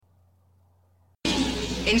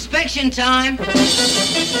Inspection time.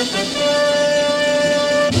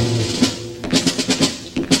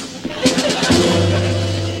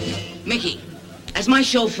 Mickey, as my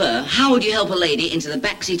chauffeur, how would you help a lady into the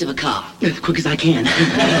back seat of a car? As quick as I can.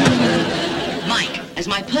 Mike, as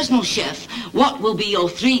my personal chef, what will be your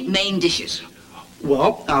 3 main dishes?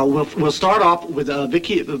 Well, we'll start off with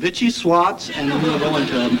Vichy Swats, and then we'll go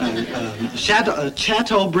into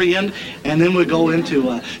Chateaubriand, and then we'll go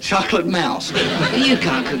into Chocolate Mouse. You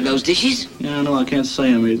can't cook those dishes. Yeah, no, I can't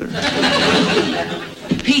say them either.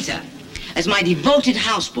 Peter, as my devoted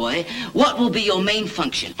houseboy, what will be your main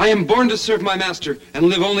function? I am born to serve my master and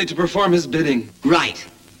live only to perform his bidding. Right.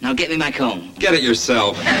 Now get me my comb. Get it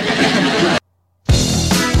yourself.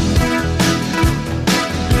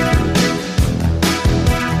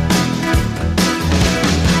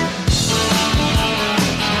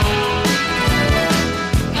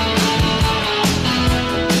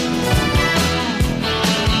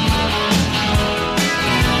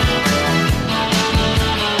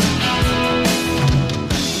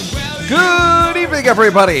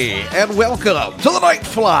 Everybody, and welcome to the Night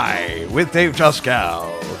Fly with Dave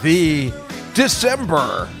Juskow, the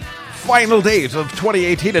December final days of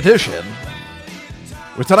 2018 edition,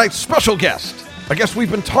 with tonight's special guest, a guest we've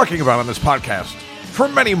been talking about on this podcast for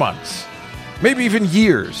many months, maybe even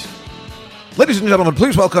years. Ladies and gentlemen,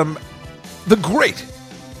 please welcome the great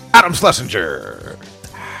Adam Schlesinger.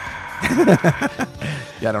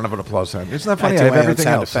 Yeah, I don't have an applause sound. Isn't that funny? I have everything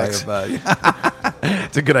else.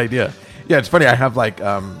 It's a good idea. Yeah, it's funny. I have like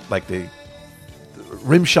the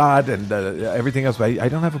rim shot and everything else, but I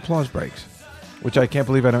don't have applause breaks, which I can't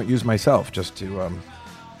believe I don't use myself just to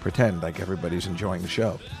pretend like everybody's enjoying the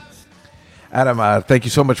show. Adam, thank you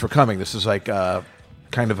so much for coming. This is like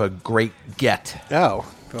kind of a great get. Oh,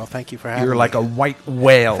 well, thank you for having me. You're like a white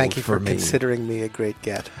whale. Thank you for me. considering me a great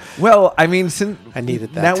get. Well, I mean, since I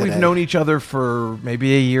needed that now today. We've known each other for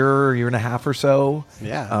maybe a year and a half or so.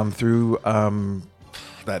 Yeah. Through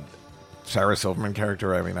that Sarah Silverman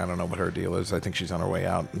character. I mean, I don't know what her deal is. I think she's on her way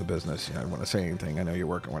out in the business. I don't want to say anything. I know you're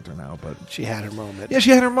working with her now, but she had her moment. Yeah,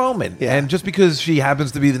 she had her moment. Yeah. And just because she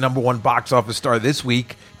happens to be the #1 box office star this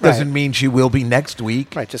week doesn't mean she will be next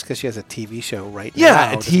week. Right, just because she has a TV show right now.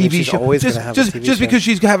 Yeah, a TV show. Always just because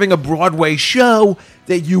she's having a Broadway show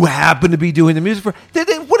that you happen to be doing the music for.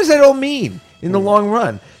 What does that all mean in the long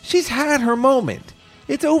run? She's had her moment.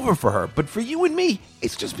 It's over for her. But for you and me,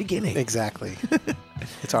 it's just beginning. Exactly.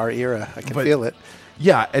 It's our era. I can feel it.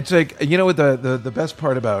 Yeah, it's like, you know what the best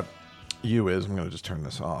part about you is, I'm going to just turn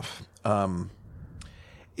this off,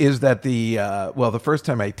 is that the first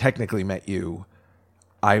time I technically met you,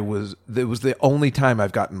 it was the only time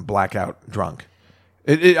I've gotten blackout drunk.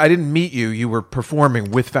 I didn't meet you. You were performing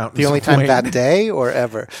with Fountains The only of time Wayne. that day or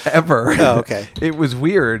ever? Ever. Oh, okay. It was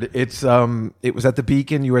weird. It was at the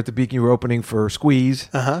Beacon. You were at the Beacon. You were opening for Squeeze.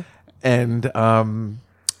 Uh-huh. And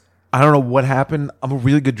I don't know what happened. I'm a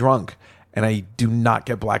really good drunk, and I do not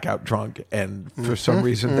get blackout drunk. And for some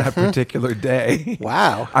reason, that particular day,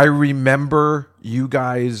 wow, I remember you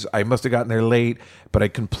guys. I must have gotten there late, but I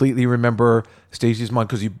completely remember Stacey's mom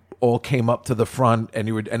because you all came up to the front, and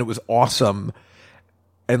it was awesome.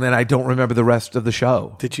 And then I don't remember the rest of the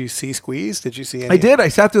show. Did you see Squeeze? Did you see any? I did. I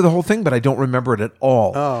sat through the whole thing, but I don't remember it at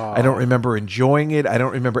all. Oh. I don't remember enjoying it. I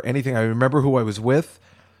don't remember anything. I remember who I was with,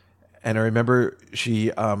 and I remember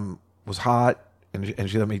she was hot, and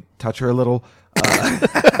she let me touch her a little.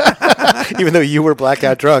 Even though you were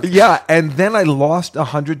blackout drunk. Yeah, and then I lost a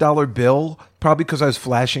 $100 bill, probably because I was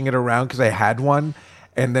flashing it around because I had one.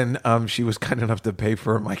 And then she was kind enough to pay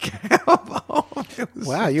for my cab home.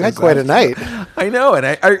 Wow, you had quite a night. I know, and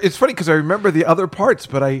it's funny because I remember the other parts,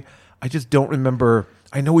 but I just don't remember.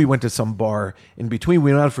 I know we went to some bar in between.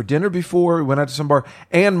 We went out for dinner before. We went out to some bar.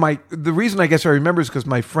 And the reason I guess I remember is because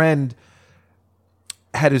my friend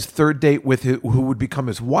had his third date with who would become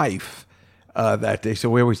his wife that day. So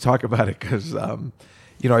we always talk about it because, I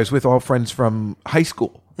was with all friends from high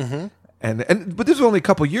school. Mm-hmm. But this was only a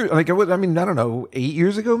couple of years. Like I don't know, 8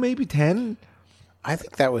 years ago, maybe 10. I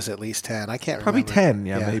think that was at least 10. I can't probably remember. 10,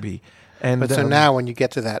 yeah, maybe. And but so now, when you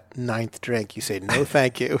get to that 9th drink, you say no,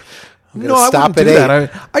 thank you. No, I wouldn't do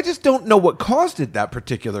that. I just don't know what caused it that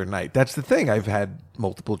particular night. That's the thing. I've had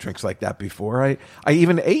multiple drinks like that before. I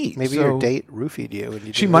even ate. Maybe your date roofied you. And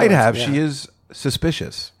you she might have. Yeah. She is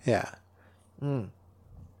suspicious. Yeah. Mm.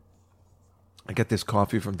 I get this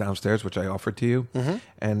coffee from downstairs, which I offered to you,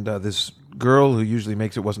 and this girl who usually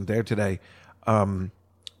makes it wasn't there today,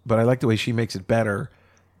 but I like the way she makes it better,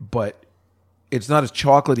 but it's not as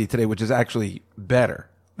chocolatey today, which is actually better.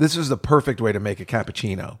 This is the perfect way to make a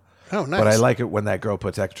cappuccino. Oh, nice. But I like it when that girl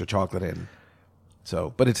puts extra chocolate in.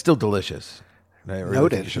 So, but it's still delicious. I really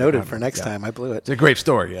think you should have Noted gone. for next Yeah. time. I blew it. It's a great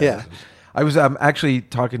story. Yeah. Yeah. I was actually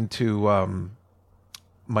talking to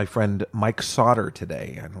my friend Mike Sauter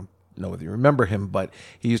today. I don't know whether you remember him, but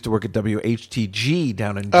he used to work at WHTG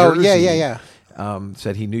down in Oh, Jersey. yeah.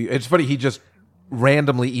 Said he knew. It's funny. He just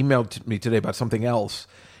randomly emailed me today about something else.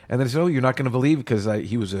 And then he said, "Oh, you're not going to believe," because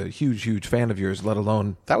he was a huge, huge fan of yours. Let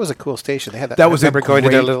alone That was a cool station. They had that. That was I a remember going to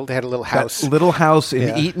their great- little. They had a little house. that little house in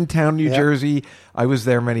Yeah. Eatontown, New Yeah. Jersey. I was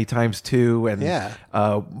there many times too. And Yeah.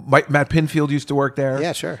 Matt Pinfield used to work there.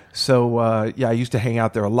 Yeah, sure. So I used to hang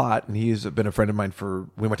out there a lot, and he's been a friend of mine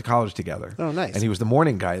we went to college together. Oh, nice. And he was the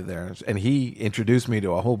morning guy there, and he introduced me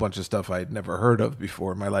to a whole bunch of stuff I'd never heard of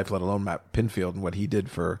before in my life, let alone Matt Pinfield and what he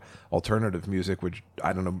did for alternative music, which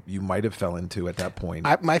I don't know, you might have fell into at that point.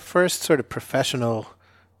 My first sort of professional,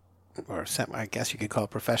 or I guess you could call it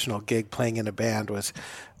professional gig playing in a band was,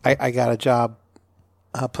 I got a job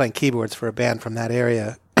playing keyboards for a band from that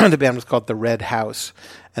area. The band was called the Red House,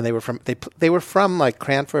 and they were from like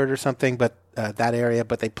Cranford or something, but that area.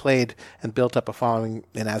 But they played and built up a following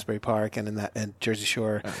in Asbury Park and in Jersey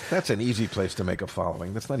Shore. That's an easy place to make a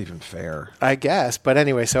following. That's not even fair. I guess, but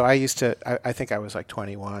anyway, so I used to. I think I was like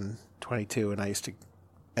 21, 22, and I used to.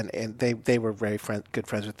 And they were very good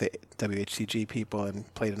friends with the WHCG people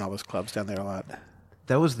and played in all those clubs down there a lot.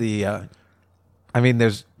 That was the. I mean,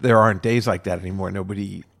 there aren't days like that anymore.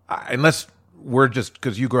 Nobody, unless we're just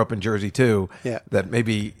because you grew up in Jersey too. Yeah. That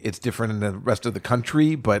maybe it's different in the rest of the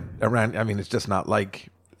country, but around. I mean, it's just not like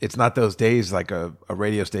it's not those days like a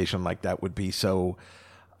radio station like that would be so.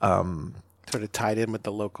 Sort of tied in with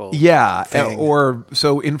the local. Yeah, thing. or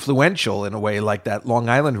so influential in a way, like that Long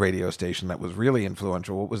Island radio station that was really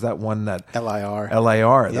influential. What was that one that LIR.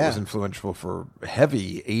 LIR that Yeah. was influential for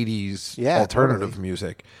heavy 80s Yeah, alternative totally.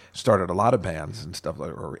 music. Started a lot of bands and stuff,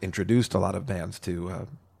 or introduced a lot of bands to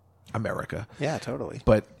America. Yeah, totally.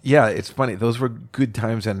 But yeah, it's funny. Those were good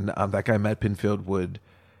times, and that guy Matt Pinfield would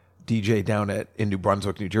DJ down in New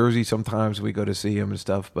Brunswick, New Jersey. Sometimes we go to see him and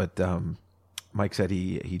stuff. But Mike said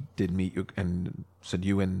he did meet you and said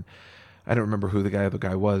you and I don't remember who the other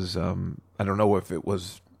guy was. I don't know if it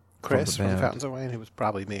was Chris from the from band. Fountains of Wayne. It was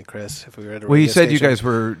probably me and Chris if we were at a Well, he radio said you station. guys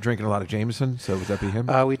were drinking a lot of Jameson, so would that be him?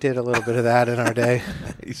 We did a little bit of that in our day.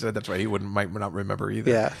 He said that's why he might not remember either.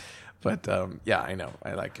 Yeah. But yeah, I know.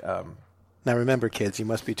 I like. Now remember, kids, you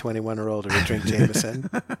must be 21 or older to drink Jameson.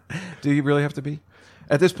 Do you really have to be?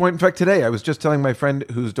 At this point, in fact, today I was just telling my friend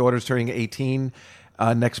whose daughter's turning 18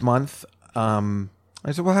 next month. I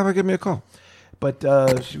said, "Well, how about give me a call?" But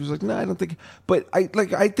she was like, "No, I don't think." But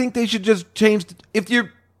I think they should just change. If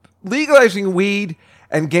you're legalizing weed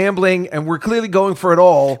and gambling, and we're clearly going for it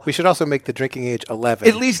all, We should also make the drinking age 11.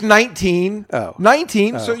 at least 19. Oh.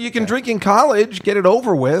 19, so Oh, you can okay. drink in college, get it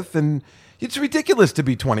over with, and it's ridiculous to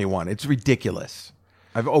be 21. It's ridiculous.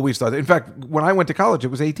 I've always thought. In fact, when I went to college, it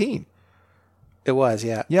was 18. It was,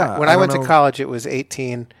 yeah. Yeah, When I I don't went know. to college, it was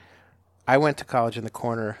 18. I went to college in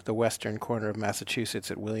the western corner of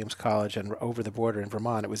Massachusetts at Williams College, and over the border in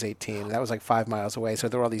Vermont, it was 18. That was like 5 miles away. So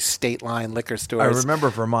there were all these state line liquor I stores. remember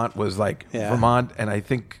Vermont was like Yeah. Vermont, and I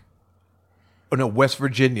think, oh no, West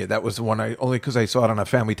Virginia. That was the one only because I saw it on a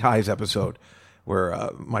Family Ties episode where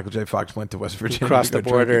Michael J. Fox went to West Virginia, Across to the go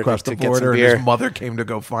drink border across to the get some border, and beer. his mother came to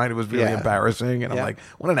go find. It was really Yeah. embarrassing, and I'm Yeah. like,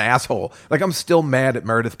 what an asshole! Like I'm still mad at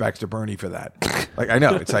Meredith Baxter Burney for that. Like I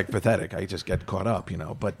know it's like pathetic. I just get caught up,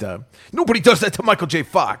 but nobody does that to Michael J.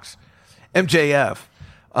 Fox, MJF.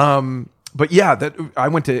 But yeah, I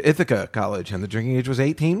went to Ithaca College, and the drinking age was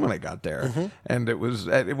 18 when I got there. Mm-hmm. And it was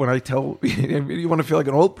when I tell you want to feel like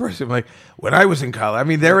an old person, like when I was in college. I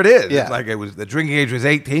mean, there it is. Yeah. It's like it was the drinking age was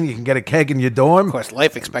 18. You can get a keg in your dorm. Of course,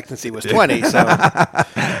 life expectancy was 20. So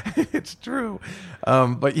It's true.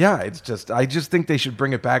 But yeah, I just think they should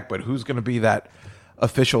bring it back. But who's going to be that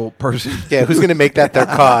official person? yeah, who's going to make that their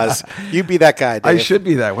cause? You be that guy, Dave. I should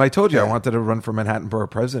be that. Well, I told you I Yeah. wanted to run for Manhattan Borough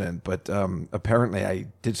President, but apparently I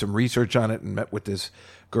did some research on it and met with this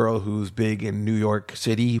girl who's big in New York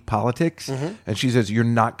City politics, Mm-hmm. and she says you're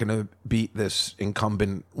not going to beat this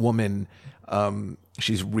incumbent woman.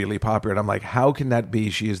 She's really popular. And I'm like, how can that be?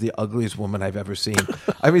 She is the ugliest woman I've ever seen.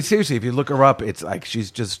 I mean, seriously, if you look her up, it's like she's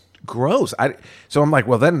just gross. So I'm like,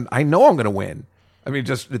 well, then I know I'm going to win. I mean,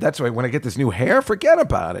 that's why when I get this new hair, forget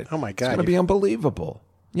about it. Oh, my It's God. going to be unbelievable.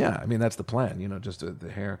 Yeah, I mean, that's the plan, just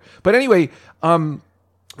the hair. But anyway,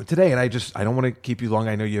 today, and I don't want to keep you long.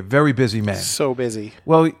 I know you're a very busy man. So busy.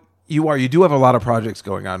 Well, you are. You do have a lot of projects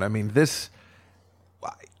going on. I mean,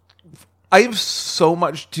 I have so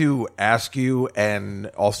much to ask you and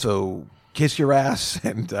also kiss your ass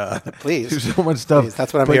and Please. do so much stuff. Please,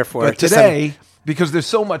 that's what I'm But- here for. But Just today, because there's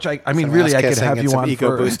so much. I mean, Some really, ass I could kissing have and you some on ego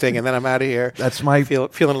for boosting, and then I'm out of here. That's my feeling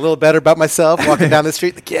a little better about myself. Walking down the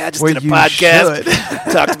street, like, yeah, I just Well, did a you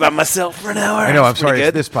podcast, talked about myself for an hour. I know. I'm It's sorry, pretty it's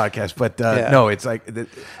good. this podcast, but Yeah. no, it's like.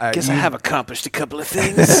 Guess I have accomplished a couple of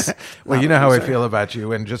things. Well, you know how I feel about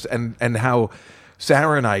you, and just and how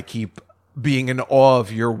Sarah and I keep being in awe of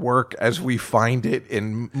your work as we find it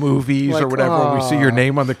in movies or Like, whatever. When we see your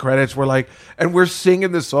name on the credits, we're like, and we're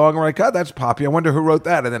singing the song. We're like, God, that's Poppy. I wonder who wrote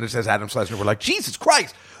that. And then it says Adam Schlesinger. We're like, Jesus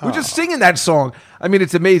Christ, we're just singing that song. I mean,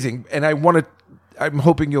 it's amazing, and I'm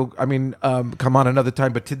hoping you'll. I mean, come on another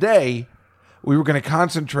time. But today, we were going to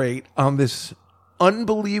concentrate on this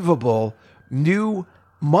unbelievable new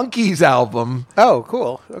Monkees album. Oh,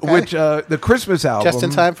 cool. Okay. Which the Christmas album, just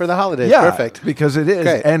in time for the holidays. yeah, Perfect. because it is.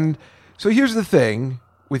 Great. And so here's the thing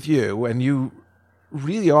with you, and you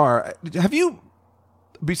really are. Have you?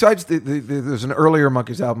 Besides, there's an earlier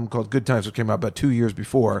Monkees album called "Good Times," which came out about 2 years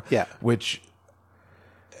before. Yeah. Which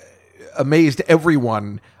amazed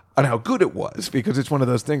everyone on how good it was, because it's one of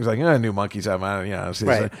those things like, new Monkees album,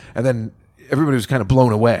 Right. and then everybody was kind of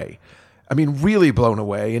blown away. I mean, really blown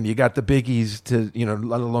away. And you got the biggies to,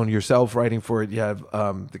 let alone yourself writing for it. You have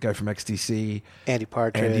the guy from XTC, Andy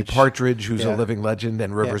Partridge. who's a Yeah. living legend,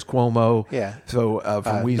 and Rivers Cuomo. Yeah. So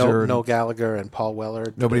from Weezer. Noel Gallagher and Paul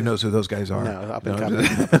Weller. Nobody knows who those guys are. No, up and coming.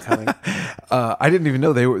 Up and coming. I didn't even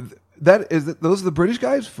know they were. Those are the British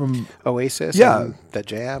guys from Oasis. Yeah. And The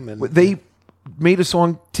Jam. And They made a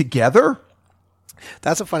song together.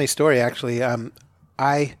 That's a funny story, actually.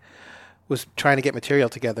 I was trying to get material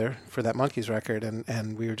together for that Monkees record,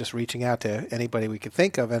 and we were just reaching out to anybody we could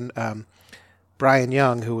think of. And Brian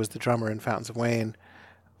Young, who was the drummer in Fountains of Wayne,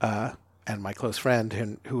 and my close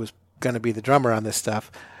friend, who was going to be the drummer on this stuff,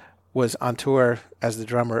 was on tour as the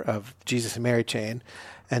drummer of Jesus and Mary Chain.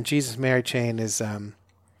 And Jesus and Mary Chain is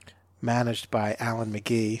managed by Alan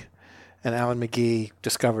McGee. And Alan McGee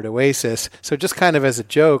discovered Oasis. So just kind of as a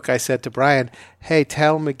joke, I said to Brian, hey,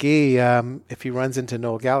 tell McGee if he runs into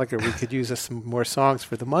Noel Gallagher, we could use some more songs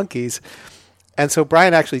for the Monkees. And so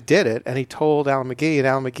Brian actually did it, and he told Alan McGee, and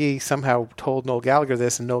Alan McGee somehow told Noel Gallagher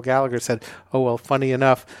this, and Noel Gallagher said, oh, well, funny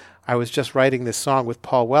enough, I was just writing this song with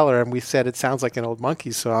Paul Weller, and we said it sounds like an old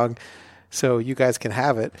Monkees song, so you guys can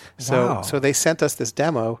have it. Wow. So they sent us this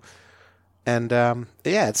demo. And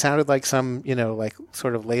it sounded like some, like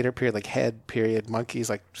sort of later period, like Head period Monkees,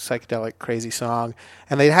 like psychedelic crazy song.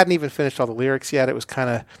 And they hadn't even finished all the lyrics yet. It was kind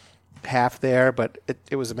of half there, but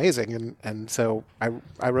it was amazing. And so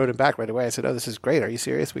I wrote him back right away. I said, oh, this is great. Are you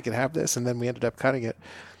serious? We can have this. And then we ended up cutting it.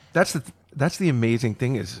 That's the amazing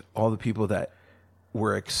thing, is all the people that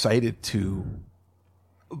were excited to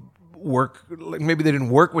work, like maybe they didn't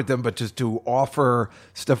work with them, but just to offer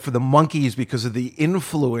stuff for the Monkees because of the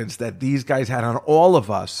influence that these guys had on all of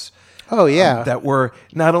us. Oh, yeah. That were,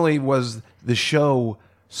 not only was the show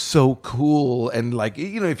so cool, and like,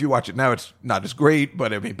 if you watch it now, it's not as great,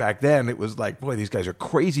 but I mean, back then it was like, boy, these guys are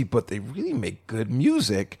crazy, but they really make good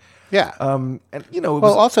music. Yeah. And it Well,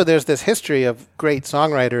 was also there's this history of great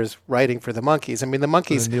songwriters writing for the Monkees. I mean, the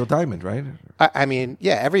Monkees. Neil Diamond, right? I mean,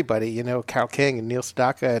 yeah, everybody. Carol King and Neil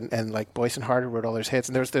Sedaka and like Boyce and Harder wrote all their hits,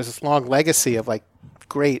 and there's this long legacy of like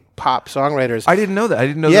great pop songwriters. I didn't know that. I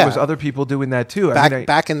didn't know there was other people doing that too.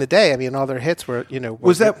 Back in the day, I mean, all their hits were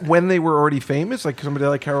Was that when they were already famous, like somebody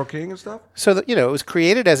like Carol King and stuff? So that, it was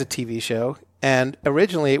created as a TV show, and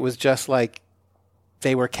originally it was just like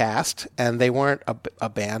they were cast, and they weren't a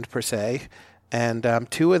band per se. And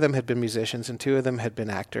two of them had been musicians, and two of them had been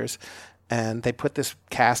actors, and they put this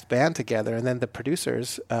cast band together. And then the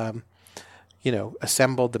producers,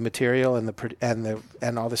 assembled the material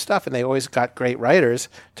and all this stuff, and they always got great writers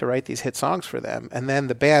to write these hit songs for them. And then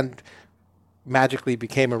the band magically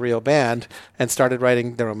became a real band and started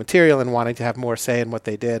writing their own material and wanting to have more say in what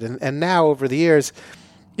they did. And now over the years,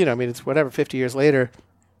 it's 50 years later,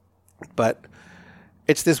 but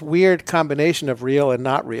it's this weird combination of real and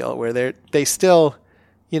not real, where they still,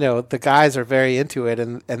 the guys are very into it,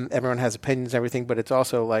 and everyone has opinions and everything, but it's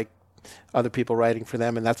also like other people writing for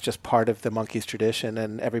them, and that's just part of the Monkees tradition,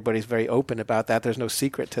 and everybody's very open about that. There's no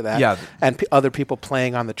secret to that. Yeah. And other people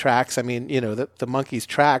playing on the tracks. I mean, the Monkees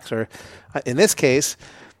tracks are, in this case,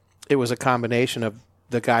 it was a combination of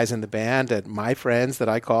the guys in the band and my friends that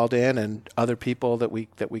I called in, and other people that we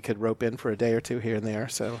could rope in for a day or two here and there.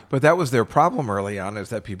 So, but that was their problem early on, is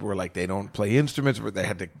that people were like, they don't play instruments, but they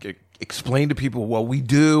had to explain to people, well, we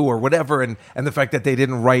do, or whatever, and the fact that they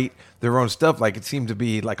didn't write their own stuff, like, it seemed to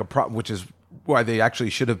be like a problem, which is why they actually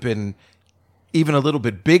should have been even a little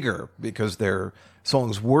bit bigger, because their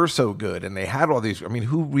songs were so good, and they had all these. I mean,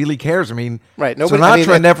 who really cares? I mean, right?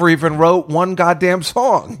 Sinatra never even wrote one goddamn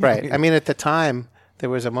song, right? I mean, at the time, there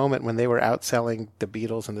was a moment when they were outselling the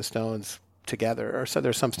Beatles and the Stones together, or so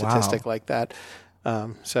there's some statistic like that.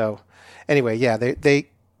 So anyway, yeah,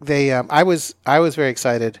 I was very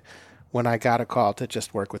excited when I got a call to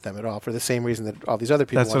just work with them at all, for the same reason that all these other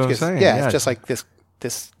people. That's what I'm saying. Yeah, it's just like this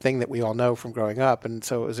thing that we all know from growing up, and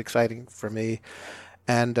so it was exciting for me,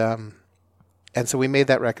 and so we made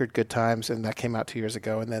that record, Good Times, and that came out 2 years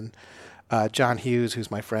ago, and then John Hughes, who's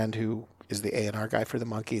my friend, who is the A&R guy for the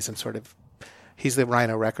Monkees, and sort of he's the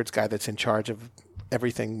Rhino Records guy that's in charge of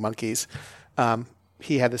everything Monkees.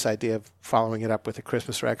 He had this idea of following it up with a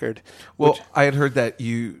Christmas record. Well, I had heard that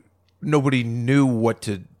nobody knew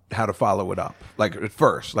how to follow it up. Like at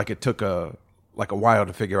first, like it took a while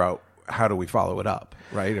to figure out how do we follow it up,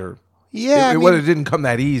 right? Or yeah, it didn't come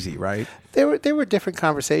that easy, right? There were different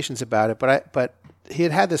conversations about it, but he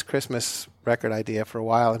had this Christmas record idea for a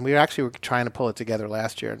while, and we were trying to pull it together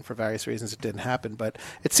last year, and for various reasons it didn't happen. But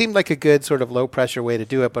it seemed like a good sort of low pressure way to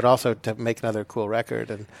do it, but also to make another cool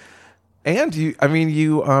record. And you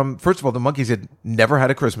first of all, the Monkees had never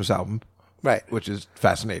had a Christmas album. Right. Which is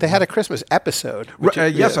fascinating. They had a Christmas episode.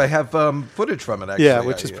 Yes, I have footage from it, actually. Yeah,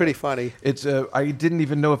 which is pretty funny. It's I didn't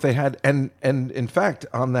even know if they had, and in fact,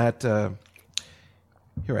 on that,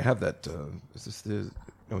 here I have that, is this the,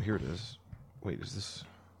 no, here it is. Wait, is this,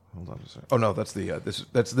 hold on a second. Oh, no, that's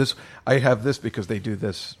this. I have this because they do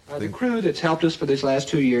this. The crew that's helped us for these last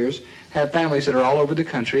 2 years have families that are all over the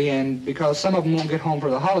country, and because some of them won't get home for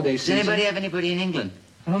the holiday season. Does anybody have anybody in England?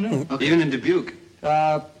 I don't know. Okay. Even in Dubuque.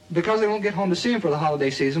 Because they won't get home to see them for the holiday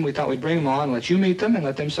season, we thought we'd bring them on, let you meet them, and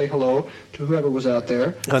let them say hello to whoever was out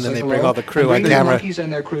there. And then they bring all the crew on camera. camera. The Monkees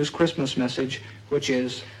and their crew's Christmas message, which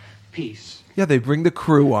is peace. Yeah, they bring the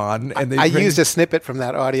crew on, and I used a snippet from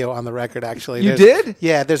that audio on the record. Actually, you did?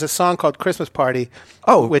 Yeah, there's a song called "Christmas Party."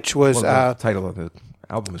 Oh, which was the title of the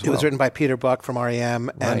album as well. It was written by Peter Buck from REM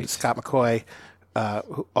and Right. Scott McCoy,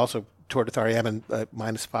 who also toured with REM and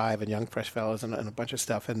 -5 and Young Fresh Fellows and a bunch of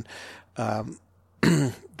stuff. And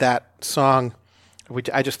that song, which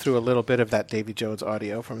I just threw a little bit of that Davy Jones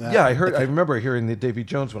audio from that. Yeah, I remember hearing the Davy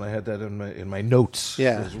Jones when I had that in my notes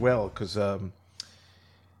as well, because I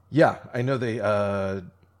know the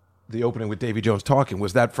opening with Davy Jones talking,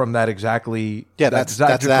 was that from that exactly? Yeah, that's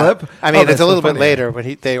that that. I mean, it's a little bit later when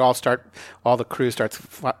all the crew starts.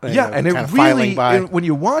 And it really, when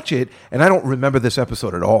you watch it, and I don't remember this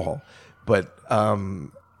episode at all, but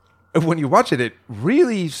when you watch it, it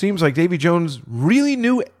really seems like Davy Jones really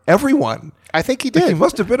knew everyone. I think he Like, did. he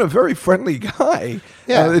must have been a very friendly guy.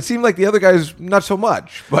 Yeah. It seemed like the other guys not so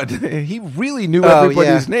much, but he really knew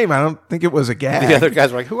everybody's name. I don't think it was a gag. The other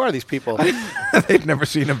guys were like, "Who are these people?" They'd never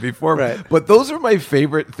seen him before. Right. But those are my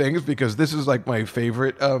favorite things, because this is like my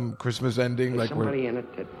favorite Christmas ending. There's Like, somebody in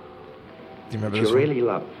it that do you remember you this one? really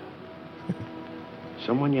love.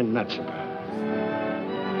 Someone you're nuts about.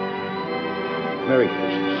 Merry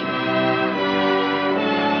Christmas.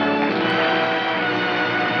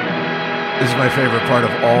 This is my favorite part of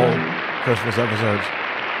all Christmas episodes.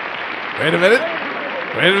 Wait a minute.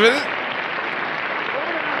 Ladies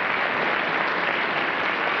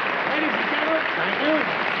and gentlemen, thank you.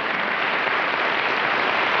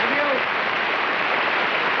 Thank you.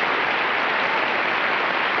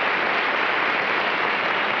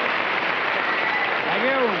 Thank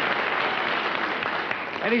you.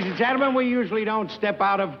 Ladies and gentlemen, we usually don't step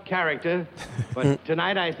out of character, but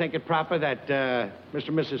tonight I think it proper that Mr.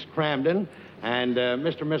 and Mrs. Cramden and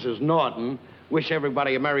Mr. and Mrs. Norton wish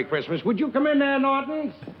everybody a Merry Christmas. Would you come in there,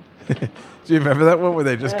 Norton? Do you remember that one where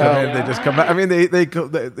they just come in? yeah. They just come out. I mean,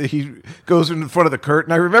 he goes in front of the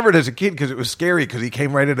curtain. I remember it as a kid because it was scary because he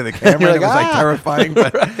came right into the camera. You're And it was like, like "Ah!" terrifying.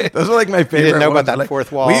 But those are like my favorite. didn't know about ones. that Like,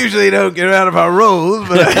 fourth wall. We usually don't get out of our roles,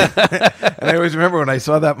 but and I always remember when I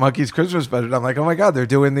saw that Monkees Christmas special. I'm like, oh my god, they're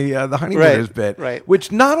doing the Honeymooners bit, right.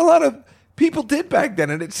 Which not a lot of people did back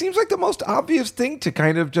then, and it seems like the most obvious thing to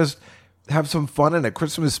kind of just have some fun in a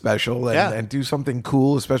Christmas special and do something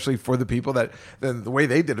cool, especially for the people that the way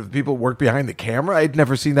they did it. The people work behind the camera. I'd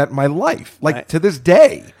never seen that in my life. Like Right. to this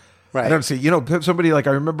day, Right. I don't see. Somebody like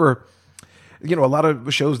I remember. A lot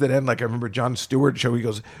of shows that end, like I remember Jon Stewart show, he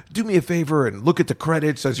goes, do me a favor and look at the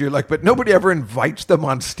credits as you're like, but nobody ever invites them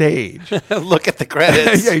on stage. Look at the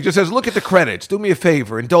credits. Yeah, he just says, look at the credits, do me a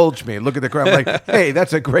favor, indulge me, look at the credits. I'm like, hey,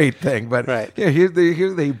 that's a great thing. But Right. yeah, here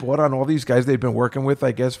they brought on all these guys they'd been working with,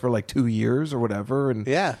 I guess, for like 2 years or whatever. And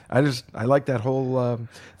Yeah. I like that whole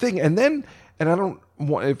thing. And I don't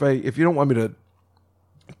want, if you don't want me to,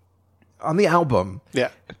 on the album, Yeah.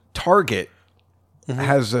 Target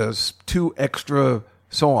has 2 extra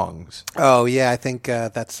songs. Oh yeah, I think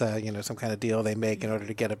that's some kind of deal they make in order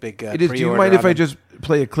to get a big. It is. Do you mind if I just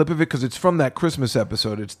play a clip of it because it's from that Christmas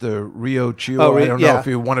episode? It's the Rio Chio. Oh, I don't know if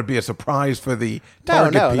you want to be a surprise for the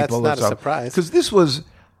Target no, people. that's not a surprise. Because this was.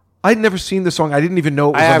 I'd never seen the song. I didn't even know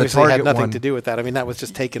it was on the Target one. I obviously had nothing one. to do with that. I mean, that was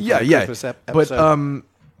just taken from the Christmas episode.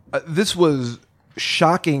 But this was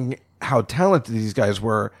shocking how talented these guys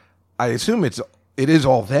were. I assume it is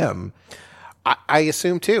all them. I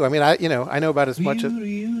assume too. I mean, I know about as much as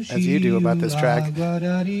you do about this track.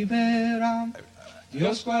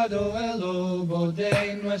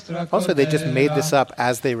 Also, they just made this up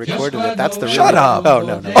as they recorded it. That's the Shut up. Oh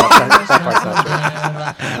no, that part's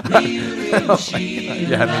not true.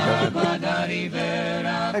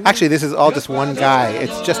 Actually, this is all just one guy.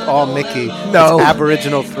 It's just all Mickey. No. It's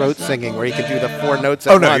Aboriginal throat singing where he can do the 4 notes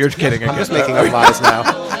at once. Oh no, you're kidding. I'm just making up lies now.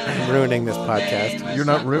 I'm ruining this podcast. You're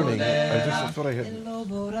not ruining. That's what I had.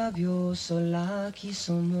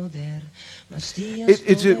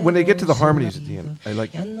 It's when they get to the harmonies at the end. I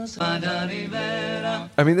like. I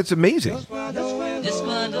mean, it's amazing.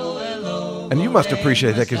 And you must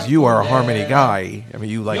appreciate that because you are a harmony guy. I mean,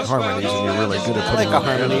 you like harmonies and you're really good at I putting like a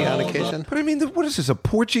harmony on occasion. But I mean, what is this? A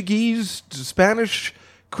Portuguese, Spanish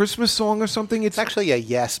Christmas song or something? It's actually a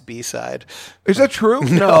Yes B-side. Is that true?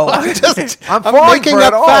 No. I'm making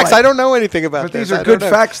up facts. I don't know anything about but this. These are good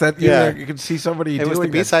facts that you can see somebody doing. It was the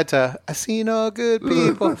B-side to I See No Good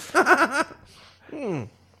People.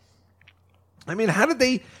 I mean, how did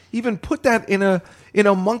they even put that in a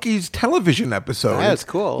Monkees television episode? That's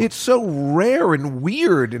cool. It's so rare and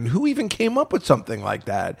weird, and who even came up with something like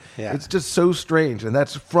that? Yeah. It's just so strange, and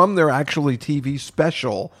that's from their actually TV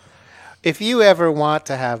special. If you ever want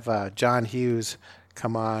to have John Hughes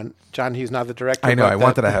come on, John Hughes, not the director. I know. I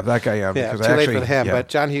wanted to have that guy on. Yeah, because too late for him. Yeah. But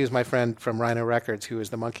John Hughes, my friend from Rhino Records, who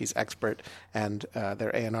is the Monkees expert and their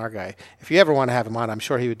A&R guy. If you ever want to have him on, I'm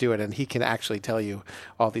sure he would do it, and he can actually tell you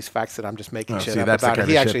all these facts that I'm just making shit up that's about. The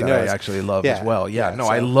kind he of actually shit knows. that I actually love as well. No,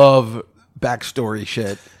 so. I love backstory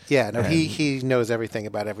shit. Yeah, no, he knows everything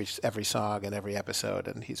about every song and every episode,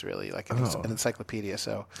 and he's really like an encyclopedia.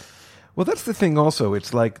 So, well, that's the thing. Also,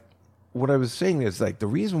 it's like. What I was saying is like the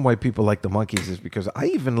reason why people like the Monkees is because I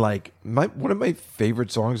even like one of my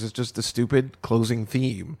favorite songs is just the stupid closing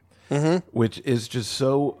theme, which is just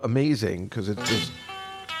so amazing because it's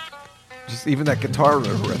just even that guitar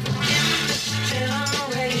riff.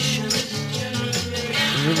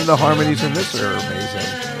 And even the harmonies in this are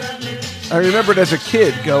amazing. I remembered as a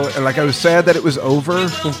kid like I was sad that it was over,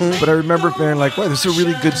 but I remember being like, wow, this is a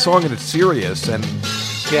really good song and it's serious and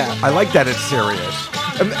I like that it's serious.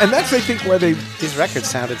 And that's, I think, why these records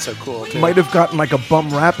sounded so cool, too. Might have gotten like a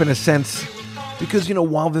bum rap in a sense because,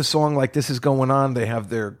 while this song like this is going on, they have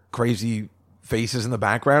their crazy faces in the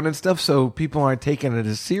background and stuff, so people aren't taking it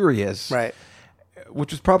as serious. Right.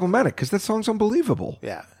 Which is problematic because that song's unbelievable.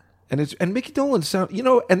 Yeah. And Mickey Dolenz sound,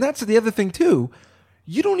 and that's the other thing, too.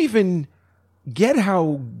 You don't even get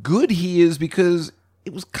how good he is because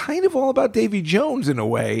it was kind of all about Davy Jones in a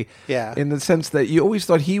way. Yeah. In the sense that you always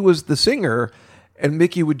thought he was the singer and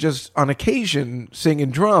Mickey would just, on occasion, sing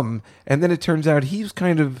and drum. And then it turns out he's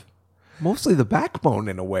kind of mostly the backbone,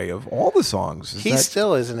 in a way, of all the songs. He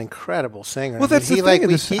still is an incredible singer. Well, that's the thing.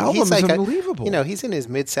 This album is unbelievable. He's in his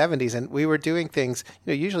mid-70s, and we were doing things,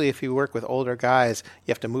 usually if you work with older guys,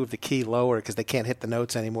 you have to move the key lower because they can't hit the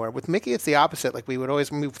notes anymore. With Mickey, it's the opposite. Like, we would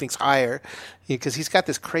always move things higher because he's got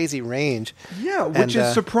this crazy range. Yeah, which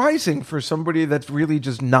is surprising for somebody that's really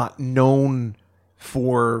just not known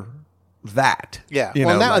for that. Yeah.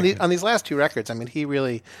 Well, now on these last 2 records, I mean, he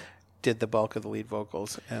really did the bulk of the lead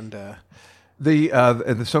vocals, and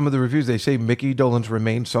some of the reviews, they say Mickey Dolenz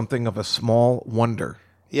remains something of a small wonder.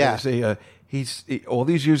 Yeah. They say he's all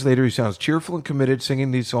these years later, he sounds cheerful and committed,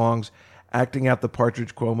 singing these songs, acting out the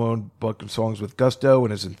Partridge Cuomo book of songs with gusto,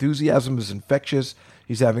 and his enthusiasm is infectious.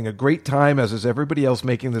 He's having a great time, as is everybody else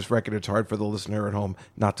making this record. It's hard for the listener at home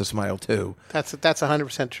not to smile too. That's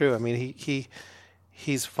 100% true. I mean,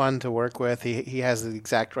 he's fun to work with. He has the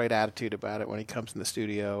exact right attitude about it when he comes in the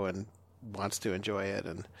studio and wants to enjoy it.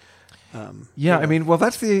 And I mean,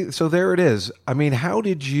 well, so there it is. I mean, how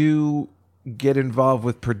did you get involved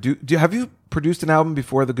with have you produced an album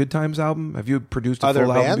before the Good Times album? Have you produced a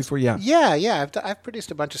full album before? Yeah. Yeah. I've produced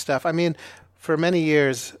a bunch of stuff. I mean, for many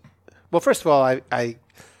years. Well, first of all, I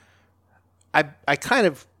kind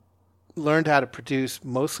of learned how to produce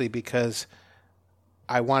mostly because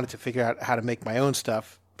I wanted to figure out how to make my own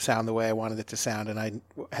stuff sound the way I wanted it to sound, and I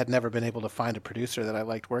had never been able to find a producer that I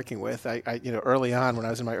liked working with. I early on when I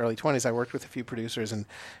was in my early 20s, I worked with a few producers, and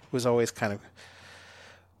it was always kind of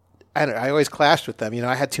I always clashed with them.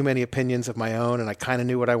 I had too many opinions of my own, and I kind of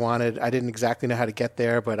knew what I wanted. I didn't exactly know how to get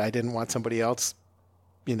there, but I didn't want somebody else,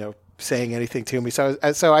 saying anything to me. So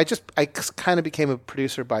I kind of became a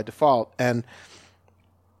producer by default, and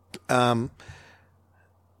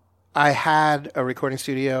I had a recording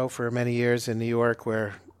studio for many years in New York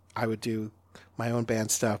where I would do my own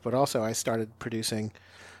band stuff, but also I started producing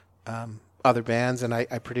other bands, and I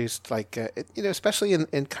produced especially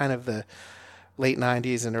in kind of the late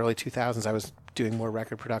 90s and early 2000s, I was doing more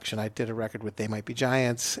record production. I did a record with They Might Be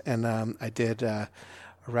Giants, and I did a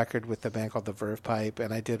record with a band called The Verve Pipe,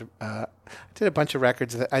 and I did a bunch of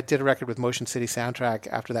records. I did a record with Motion City Soundtrack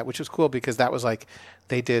after that, which was cool because that was like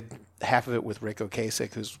they did half of it with Rick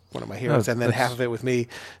Ocasek, who's one of my heroes, and then half of it with me.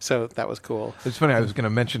 So that was cool. It's funny. I was going to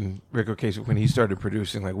mention Rick Ocasek when he started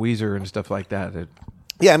producing like Weezer and stuff like that.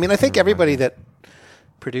 I think everybody that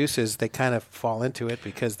produces, they kind of fall into it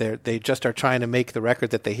because they just are trying to make the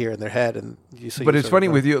record that they hear in their head. And but it's funny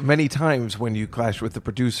with you. Many times when you clash with the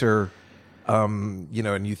producer, and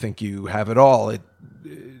you think you have it all, it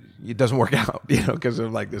doesn't work out, because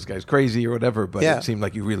of like this guy's crazy or whatever. But it seemed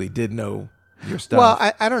like you really did know your stuff.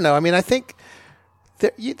 Well, I don't know. I think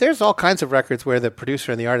there's all kinds of records where the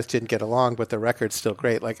producer and the artist didn't get along, but the record's still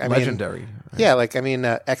great. Legendary.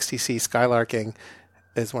 XTC Skylarking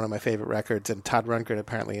is one of my favorite records, and Todd Rundgren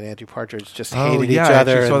apparently and Andrew Partridge just hated each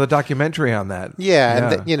other. I saw the documentary on that.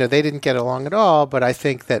 And they didn't get along at all. But I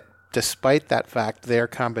think that despite that fact, their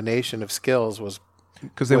combination of skills was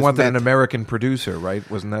because they wanted an American producer, right?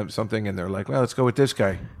 Wasn't that something? And they're like, well, let's go with this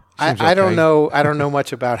guy. I don't know. I don't know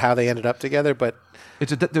much about how they ended up together, but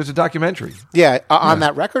there's a documentary. On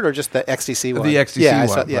that record or just the XTC one? The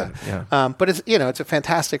XTC one. But it's it's a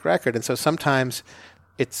fantastic record, and so sometimes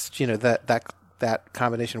it's that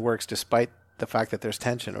combination works despite the fact that there's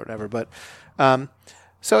tension or whatever. But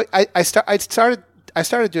so I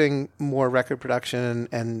started doing more record production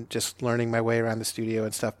and just learning my way around the studio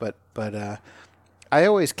and stuff. But I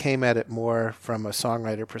always came at it more from a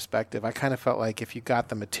songwriter perspective. I kind of felt like if you got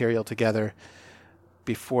the material together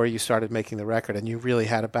before you started making the record and you really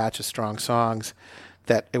had a batch of strong songs,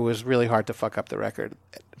 that it was really hard to fuck up the record.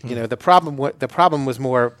 The problem was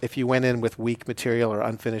more if you went in with weak material or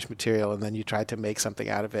unfinished material and then you tried to make something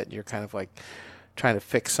out of it, and you're kind of like trying to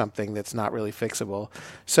fix something that's not really fixable.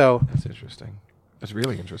 So that's interesting. That's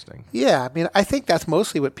really interesting. Yeah, I think that's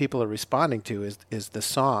mostly what people are responding to is the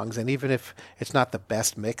songs, and even if it's not the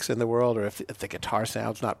best mix in the world, or if the guitar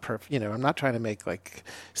sounds not perfect, I'm not trying to make like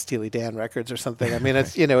Steely Dan records or something.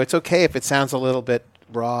 It's it's okay if it sounds a little bit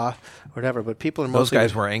raw, or whatever. But people are mostly those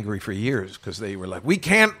guys were angry for years because they were like, we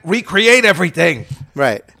can't recreate everything.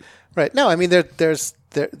 Right. No,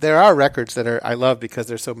 there are records that I love because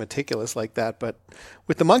they're so meticulous like that. But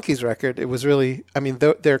with the Monkees record, it was really,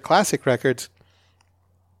 their classic records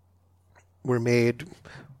were made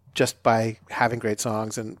just by having great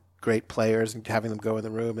songs and great players and having them go in the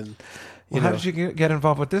room. And how did you get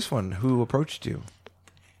involved with this one? Who approached you?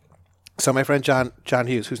 So my friend John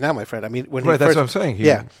Hughes, who's now my friend. When that's what I'm saying.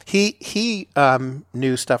 He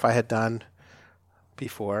knew stuff I had done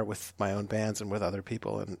before with my own bands and with other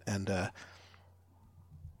people, and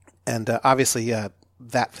obviously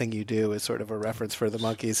That Thing You Do is sort of a reference for the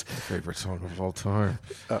Monkees. Favorite song of all time.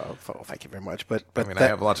 Oh, thank you very much. But I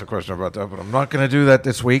have lots of questions about that, but I'm not going to do that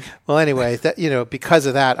this week. Well, anyway, because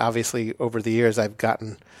of that, obviously over the years I've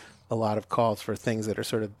gotten a lot of calls for things that are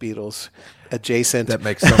sort of Beatles adjacent. That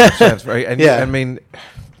makes so much sense, right? And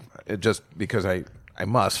just because I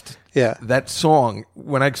must. Yeah. That song,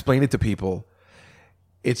 when I explain it to people,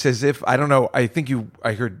 it's as if, I don't know, I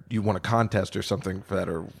heard you won a contest or something for that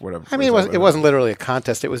or whatever. It wasn't literally a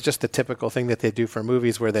contest. It was just the typical thing that they do for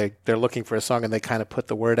movies where they're looking for a song and they kind of put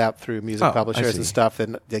the word out through music publishers and stuff,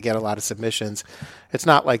 and they get a lot of submissions. It's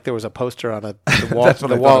not like there was a poster on the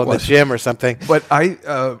wall in the gym or something. But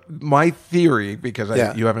my theory, because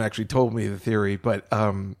you haven't actually told me the theory, but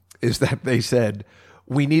is that they said,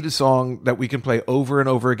 we need a song that we can play over and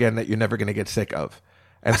over again that you're never going to get sick of.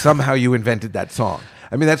 And somehow you invented that song.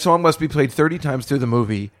 That song must be played 30 times through the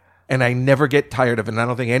movie, and I never get tired of it. And I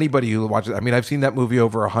don't think anybody who watches it, I've seen that movie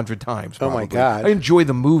over 100 times. Probably. Oh, my God. I enjoy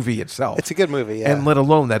the movie itself. It's a good movie, yeah. And let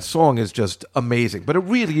alone that song is just amazing. But it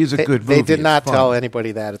really is a good movie. They did not tell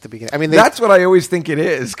anybody that at the beginning. That's what I always think it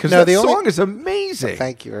is, because that song is amazing.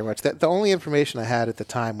 Thank you very much. The only information I had at the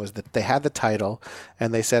time was that they had the title,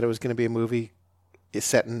 and they said it was going to be a movie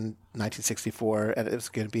set in 1964, and it was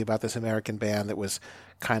going to be about this American band that was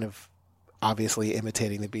kind of obviously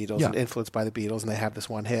imitating the Beatles and influenced by the Beatles, and they have this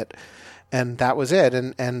one hit, and that was it.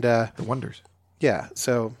 And The Wonders. Yeah,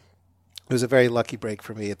 so it was a very lucky break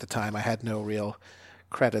for me at the time. I had no real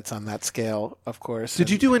credits on that scale, of course. Did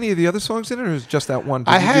you do any of the other songs in it, or is it just that one?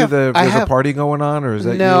 Did I you have- do the I There's have- a Party Going On, or is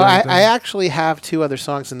that No, you? I actually have 2 other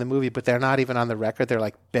songs in the movie, but they're not even on the record. They're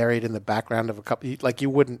like buried in the background of a couple. Like you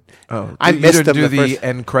wouldn't. Oh, I you missed didn't them do the the first-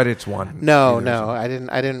 end credits one. No, either, no, so-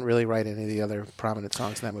 I didn't really write any of the other prominent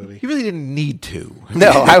songs in that movie. You really didn't need to. No,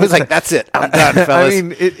 I was like, that's it. I'm done, I fellas.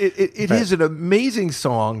 mean, it is an amazing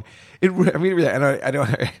song. I mean, and I don't.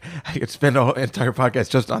 I could spend an entire podcast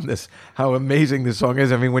just on this. How amazing this song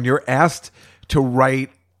is. I mean, when you're asked to write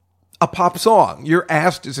a pop song, you're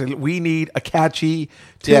asked to say, "We need a catchy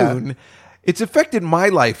tune." Yeah. It's affected my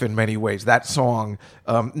life in many ways. That song,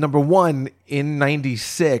 number one, in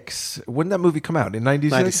 '96. When did that movie come out? In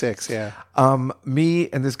 '96. 96, yeah. Me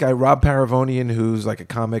and this guy Rob Paravonian, who's like a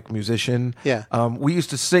comic musician. Yeah. We used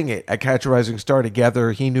to sing it at Catch a Rising Star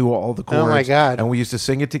together. He knew all the chords. Oh, my God. And we used to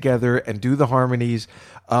sing it together and do the harmonies.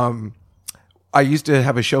 I used to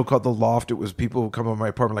have a show called The Loft. It was people who come to my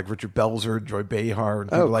apartment, like Richard Belzer, Joy Behar, and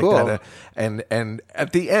people like cool. that. And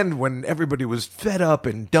at the end, when everybody was fed up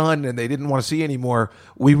and done, and they didn't want to see anymore,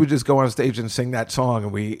 we would just go on stage and sing that song,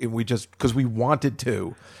 and we just because we wanted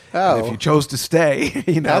to. Oh. And if you chose to stay,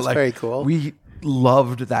 That's like, very cool. We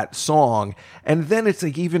loved that song, and then it's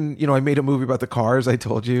like even I made a movie about the Cars. I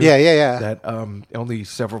told you, Yeah. that only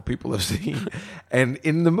several people have seen, and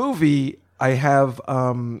in the movie. I have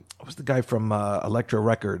what was the guy from Elektra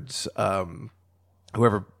Records,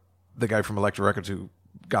 whoever the guy from Elektra Records who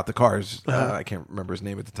got the Cars. I can't remember his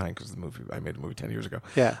name at the time because I made the movie 10 years ago.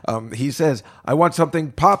 Yeah. He says, "I want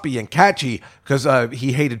something poppy and catchy," because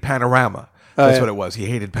he hated Panorama. That's what it was. He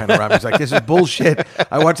hated Panorama. He's like, "This is bullshit.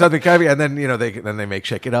 I want something catchy." And then they make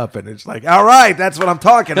Shake It Up, and it's like, "All right, that's what I'm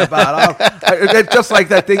talking about." It's just like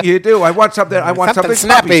that thing you do. I want something. I want Something something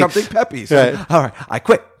poppy, snappy. something peppy. So, Right. all right, I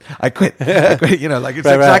quit. Like it's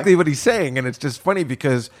Right, exactly what he's saying, and it's just funny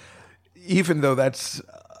because even though that's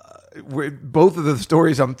both of the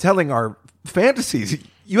stories I'm telling are fantasies,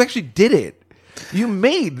 you actually did it. You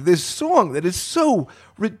made this song that is so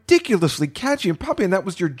ridiculously catchy and poppy, and that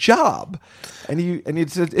was your job. And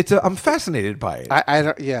I'm fascinated by it. I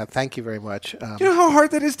don't, yeah, thank you very much. You know how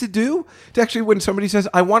hard that is to do? To actually, when somebody says,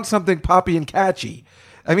 "I want something poppy and catchy,"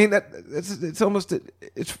 I mean it's almost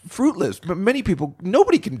it's fruitless. But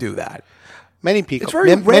nobody can do that. Many people, It's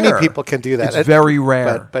very many rare. people can do that. It's very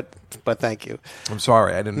rare. But thank you. I'm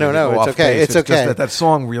sorry, I didn't. No, mean to no, go it's off okay. base. It's just okay. that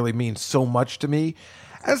song really means so much to me,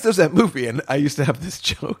 as does that movie. And I used to have this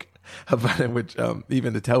joke about it, which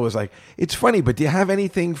even to tell was like, "It's funny, but do you have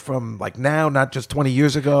anything from like now, not just 20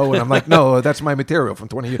 years ago?" And I'm like, "No, that's my material from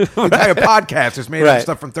 20 years. The entire podcast is made out of Right.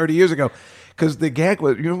 stuff from 30 years ago." Because the gag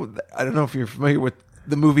was, I don't know if you're familiar with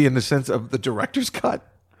the movie in the sense of the director's cut.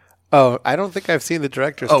 Oh, I don't think I've seen the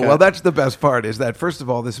director's Oh, cut. well, that's the best part is that, first of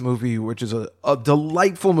all, this movie, which is a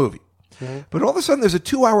delightful movie, but all of a sudden there's a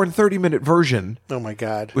 2-hour and 30-minute version, Oh, my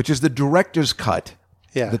God. which is the director's cut,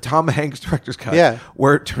 Yeah. the Tom Hanks director's cut, Yeah.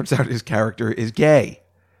 where it turns out his character is gay.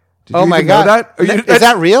 Did Oh, you my even know God. that? Or Is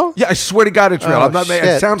that real? Yeah, I swear to God it's real. Oh, I'm not. It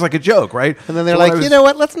shit. sounds like a joke, right? And then they're Well, like, I was- you know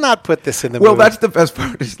what? Let's not put this in the Well, movie. that's the best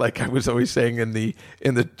part. Is like I was always saying in the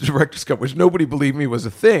director's cut, which nobody believed me was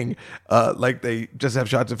a thing. Like they just have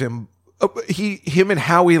shots of him. Him and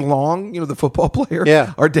Howie Long, the football player,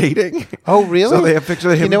 Yeah. are dating. Oh, really? So they have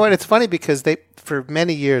pictures of him. You know what? It's funny because for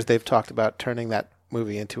many years, they've talked about turning that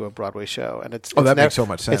movie into a Broadway show, and it's that never, makes so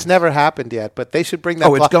much sense. It's never happened yet, but they should bring that.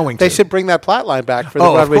 Oh, it's going They to. should bring that plot line back for the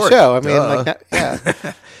Oh, of Broadway course. show. I mean, Duh. like,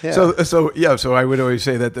 yeah. Yeah. So I would always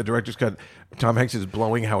say that the director's cut, Tom Hanks is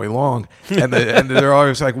blowing Howie Long, and they're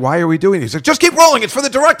always like, "Why are we doing this?" He's like, "Just keep rolling. It's for the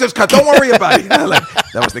director's cut. Don't worry about it." Like,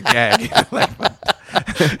 that was the gag.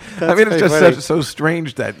 I mean, it's just funny. so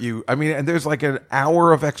strange that and there's like an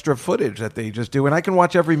hour of extra footage that they just do, and I can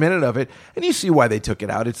watch every minute of it, and you see why they took it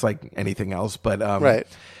out. It's like anything else, but Right.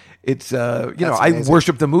 It's I amazing.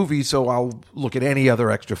 worship the movie, so I'll look at any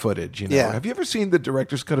other extra footage. Yeah. Have you ever seen the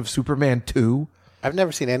director's cut of Superman 2? I've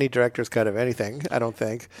never seen any director's cut of anything. I don't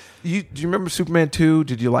think. Do you remember Superman 2?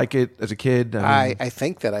 Did you like it as a kid? I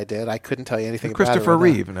think that I did. I couldn't tell you anything about Christopher it. right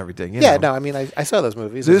now. Reeve and everything. Yeah, no, I mean, I saw those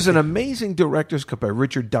movies. There's an amazing director's cut by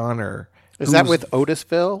Richard Donner. Is that with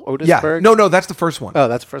Otisville? Yeah. Otisburg? No, that's the first one. Oh,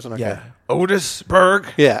 that's the first one. Okay. Yeah. Otisburg.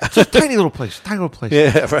 Yeah. It's a tiny little place.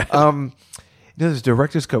 Yeah, right. There's a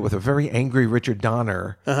director's cut with a very angry Richard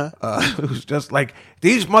Donner, who's just like,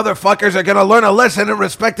 "These motherfuckers are going to learn a lesson in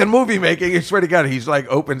respect in movie making." I swear to God, he's like,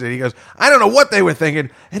 opens it. He goes, "I don't know what they were thinking."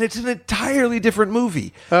 And it's an entirely different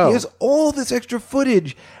movie. Oh. He has all this extra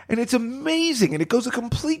footage, and it's amazing. And it goes a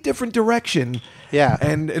complete different direction. Yeah.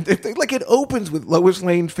 And it opens with Lois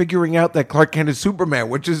Lane figuring out that Clark Kent is Superman,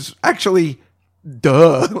 which is actually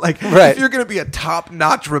duh. Like, Right. if you're going to be a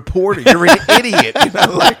top-notch reporter, you're an idiot. You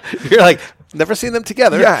know, like, You're like, never seen them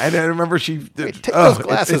together. yeah, and I remember take those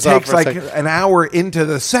glasses it off takes for a like second. an hour into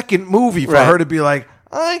the second movie for Right. her to be like,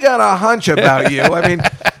 I got a hunch about you. I mean,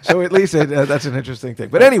 so at least that's an interesting thing.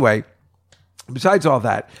 But anyway, besides all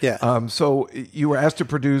that, Yeah. so you were asked to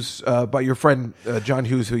produce by your friend John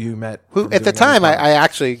Hughes, who you met. Who from at the doing other time I projects.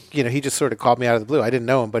 actually, he just sort of called me out of the blue. I didn't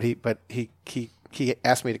know him, but he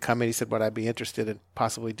asked me to come in. He said, would I be interested in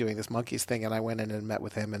possibly doing this Monkees thing? And I went in and met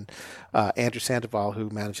with him and Andrew Sandoval, who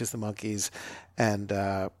manages the Monkees, and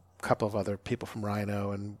a couple of other people from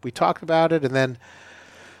Rhino. And we talked about it, and then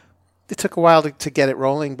it took a while to get it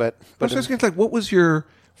rolling. But I was just going to like, what was your?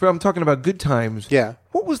 I'm talking about Good Times. Yeah.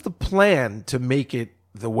 What was the plan to make it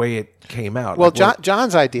the way it came out? Well, Like,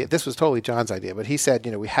 John's idea. This was totally John's idea, but he said,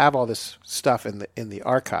 we have all this stuff in the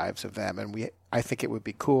archives of them, and I think it would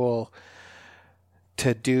be cool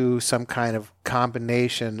to do some kind of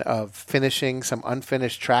combination of finishing some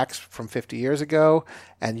unfinished tracks from 50 years ago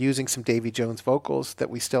and using some Davy Jones vocals that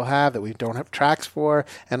we still have that we don't have tracks for,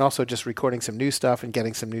 and also just recording some new stuff and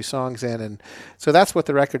getting some new songs in. And so that's what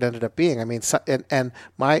the record ended up being. I mean, and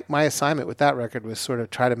my assignment with that record was sort of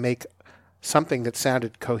try to make something that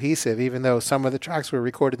sounded cohesive, even though some of the tracks were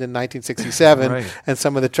recorded in 1967 Right. and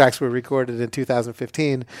some of the tracks were recorded in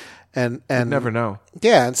 2015. And you never know.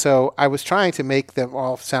 yeah, and so I was trying to make them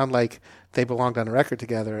all sound like they belonged on a record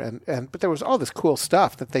together, but there was all this cool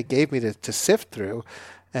stuff that they gave me to sift through,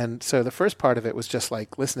 and so the first part of it was just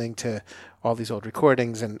like listening to all these old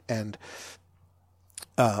recordings and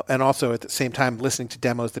also at the same time listening to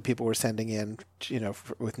demos that people were sending in,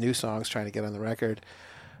 with new songs trying to get on the record.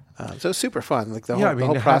 So it was super fun. Like the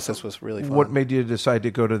whole process was really fun. What made you decide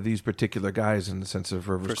to go to these particular guys in the sense of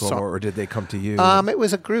Rivers Cuomo, or did they come to you? It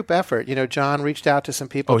was a group effort. John reached out to some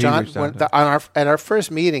people. Oh, he John reached out. at our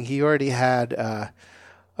first meeting, he already had a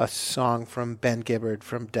song from Ben Gibbard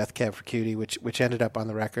from Death Cab for Cutie, which ended up on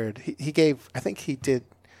the record. He gave. I think he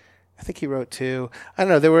wrote two. I don't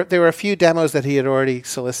know. There were a few demos that he had already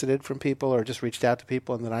solicited from people or just reached out to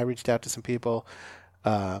people, and then I reached out to some people.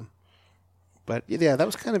 But yeah, that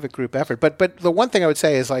was kind of a group effort. But the one thing I would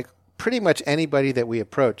say is like pretty much anybody that we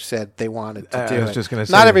approached said they wanted to do it. I was just going to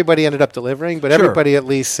say. Not everybody ended up delivering, but Sure. everybody at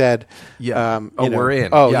least said, Yeah. we're in.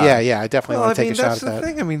 Oh, Yeah. yeah, I definitely want to take a shot that's at that. the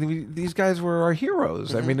thing. I mean, these guys were our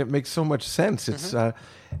heroes. I mean, it makes so much sense. It's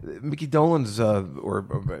Mickey Dolenz or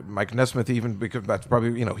Mike Nesmith, even because that's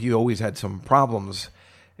probably he always had some problems.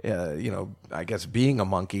 I guess being a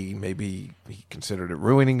monkey, maybe he considered it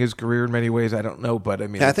ruining his career in many ways. I don't know, but I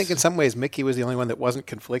mean, Yeah, I think in some ways Mickey was the only one that wasn't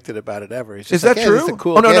conflicted about it ever. He's just is like, that "Hey, true? this is a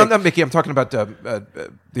cool no, gig." not Mickey. I'm talking about the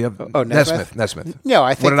Nesmith? Nesmith. No,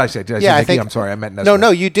 I think. What did I say? Did I yeah, say I Mickey? think, I'm sorry, I meant Nesmith. No,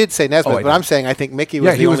 you did say Nesmith, Oh, I but did. I'm saying I think Mickey was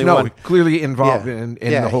Yeah, the he was only one. clearly involved Yeah. in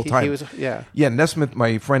Yeah, the whole he time. was. Yeah. Yeah, Nesmith,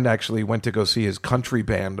 my friend, actually went to go see his country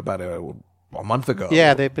band about a month ago.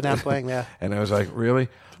 Yeah, they've been out playing. Yeah. And I was like, really?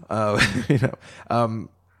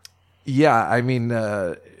 Yeah, I mean,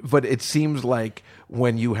 but it seems like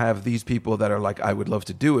when you have these people that are like, I would love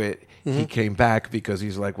to do it, he came back because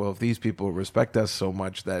he's like, well, if these people respect us so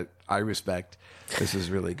much that I respect, this is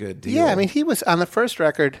really good deal. Yeah, I mean, he was on the first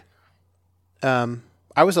record.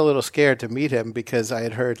 I was a little scared to meet him because I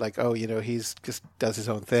had heard like, oh, he's just does his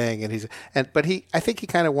own thing, but I think he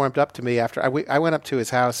kind of warmed up to me after I went up to his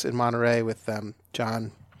house in Monterey with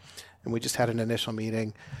John, and we just had an initial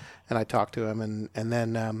meeting, and I talked to him, and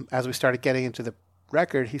then as we started getting into the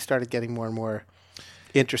record, he started getting more and more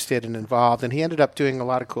interested and involved, and he ended up doing a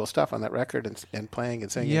lot of cool stuff on that record and playing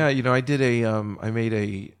and singing. Yeah, I did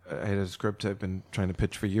I had a script I've been trying to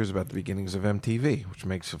pitch for years about the beginnings of MTV, which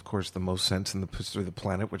makes, of course, the most sense in the history of the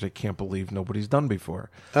planet, which I can't believe nobody's done before.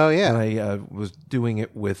 Oh, yeah. And I was doing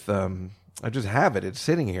it with, I just have it. It's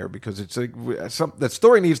sitting here because it's that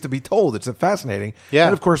story needs to be told. It's fascinating. Yeah.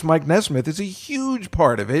 And, of course, Mike Nesmith is a huge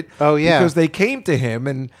part of it. Oh, yeah. Because they came to him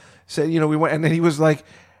and said, we went, and then he was like,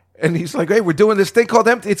 and he's like, hey, we're doing this thing called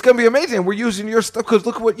Empty. It's going to be amazing. We're using your stuff because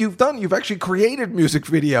look what you've done. You've actually created music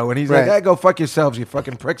video. And he's like, Right. hey, go fuck yourselves, you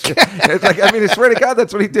fucking pricks. It's like, I mean, I swear to God,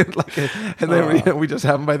 that's what he did. Like, and then we just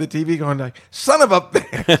have him by the TV going like, son of a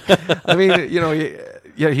bitch. I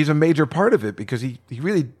mean, he's a major part of it because he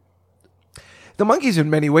really, the Monkees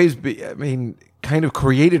in many ways, kind of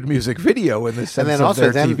created music video in the sense And then of also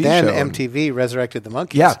their then TV show. MTV resurrected the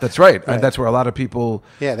Monkees. Yeah, that's right. Right. And that's where a lot of people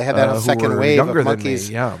Yeah, they had that who second were wave of younger than me, Monkees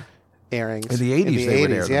yeah. airings In the 80s they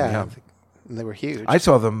would air them, yeah. And they were huge. I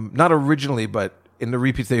saw them not originally, but in the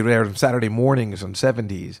repeats they would air them Saturday mornings on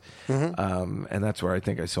 70s, and that's where I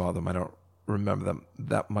think I saw them. I don't remember them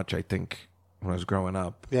that much. I think when I was growing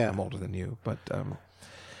up,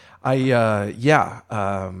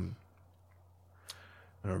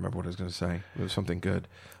 I don't remember what I was going to say. It was something good.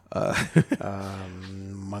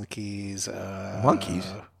 Monkeys. Monkeys?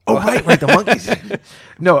 Oh, right, the Monkeys.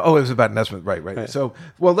 No, it was about Nesmith. Right. So,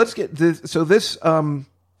 well, let's get this. So this, the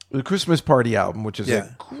Christmas Party album, which is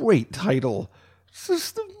a great title. This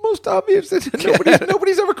is the most obvious.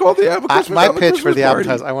 Nobody's ever called the album Christmas My album pitch Christmas for the Party.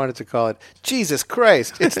 album, I wanted to call it Jesus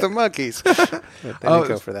Christ, it's the Monkeys. But they didn't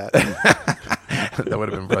go for that. That would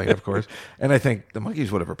have been brilliant, of course. And I think the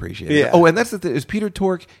Monkeys would have appreciated it. Yeah. Oh, and that's the thing. Is Peter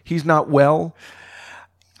Tork, he's not well?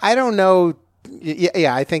 I don't know.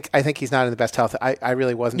 Yeah, I think he's not in the best health. I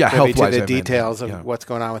really wasn't privy to health-wise, the I meant, details of yeah. what's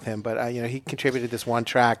going on with him, but he contributed this one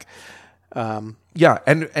track. Yeah,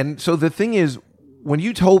 and so the thing is, when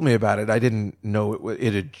you told me about it, I didn't know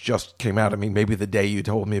it had just came out. I mean, maybe the day you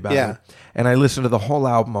told me about it. And I listened to the whole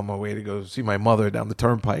album on my way to go see my mother down the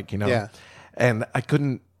turnpike, Yeah. And I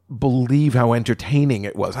couldn't believe how entertaining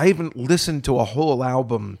it was. I haven't listened to a whole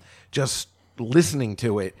album just listening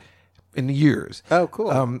to it in years. Oh,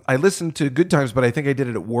 cool. I listened to Good Times, but I think I did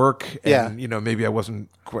it at work. And, Yeah. Maybe I wasn't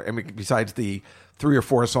quite, besides the 3 or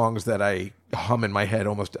 4 songs that I hum in my head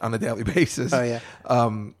almost on a daily basis. Oh, yeah.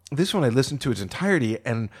 This one I listened to its entirety,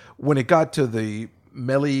 and when it got to the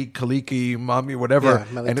Meli Kaliki, Mommy, whatever,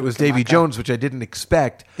 Yeah, and it was Davy Jones, which I didn't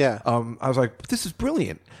expect. Yeah. I was like, this is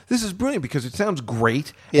brilliant. This is brilliant because it sounds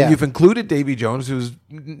great. Yeah. And you've included Davy Jones, who's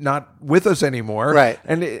not with us anymore. Right.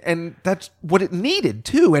 And that's what it needed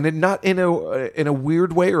too, and it not in a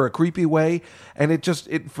weird way or a creepy way. And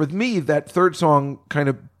it for me, that third song kind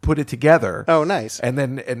of put it together. Oh, nice.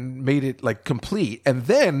 And made it like complete. And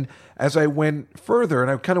then as I went further,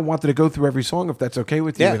 and I kind of wanted to go through every song, if that's okay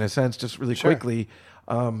with you, Yeah. in a sense, just really Sure. quickly.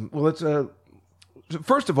 Let's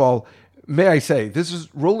first of all, may I say, this is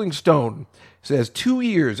Rolling Stone says 2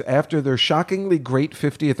 years after their shockingly great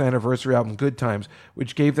 50th anniversary album Good Times,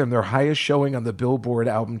 which gave them their highest showing on the Billboard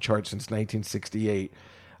album chart since 1968.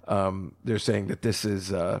 They're saying that this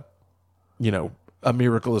is a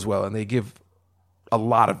miracle as well, and they give a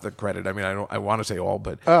lot of the credit. I mean, I want to say all,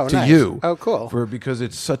 but to nice. you. Oh, cool. Because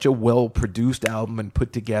it's such a well-produced album and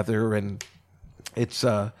put together, and it's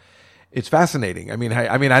fascinating. I mean,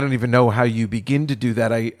 I don't even know how you begin to do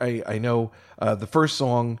that. I know the first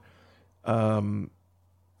song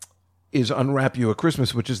is "Unwrap You a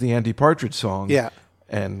Christmas," which is the Andy Partridge song. Yeah.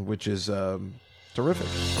 And which is terrific.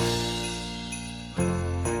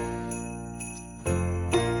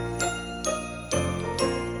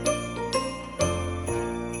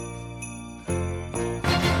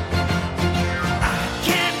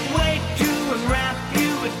 Can't wait to unwrap you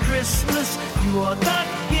at Christmas. You are the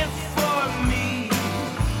gift for me.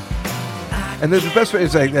 And the best way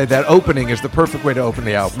is like that opening is the perfect way to open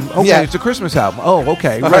the album. Okay, Yeah. it's a Christmas album. Oh,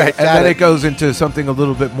 okay, right. right, And got then it. it goes into something a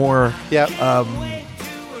little bit more, Yep.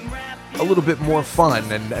 a little bit more fun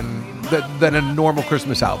than a normal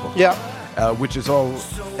Christmas album. Yeah. Which is all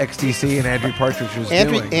XTC and Andrew Partridge was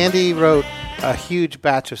doing. Andy wrote a huge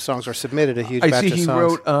batch of songs, or submitted a huge I batch see of he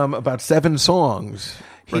songs. wrote about 7 songs,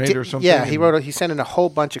 right, did- or something. Yeah, he sent in a whole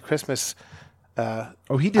bunch of Christmas.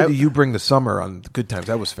 He did the "You Bring the Summer" on Good Times.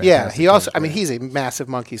 That was fantastic. Yeah, he also. That was great. He's a massive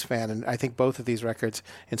Monkees fan, and I think both of these records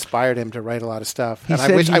inspired him to write a lot of stuff. He And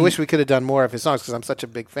said I wish we could have done more of his songs because I'm such a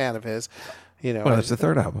big fan of his. Well, that's the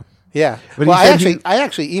third album. Yeah. But Well, he said I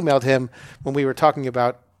actually emailed him when we were talking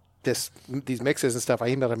about these mixes and stuff. I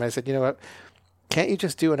emailed him and I said, you know what? Can't you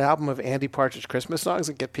just do an album of Andy Partridge Christmas songs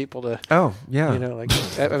and get people to? Oh, yeah. I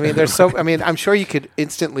mean, there's so. I mean, I'm sure you could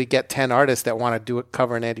instantly get 10 artists that want to do it,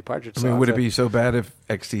 cover an Andy Partridge I song. mean, would it be so bad if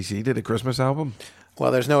XTC did a Christmas album?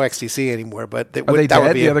 Well, there's no XTC anymore, but Are they that would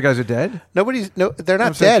dead? be The other guys are dead? they're not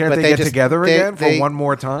I'm saying, dead, can't but they they get just together they- again for they- one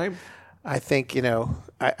more time? I think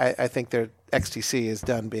I think their XTC is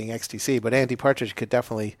done being XTC, but Andy Partridge could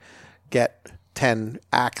definitely get 10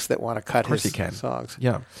 acts that want to cut course his he can. songs.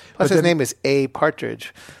 Yeah. Plus, But his then- name is A.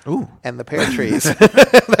 Partridge. Ooh. And the Pear Trees.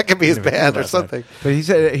 That could be his Never thought band or about something. that. But he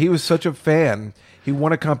said he was such a fan. He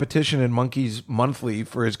won a competition in Monkeys Monthly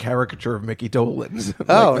for his caricature of Mickey Dolenz.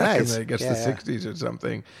 Oh, back nice. In I guess Yeah, the yeah. 60s or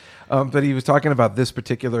something. But he was talking about this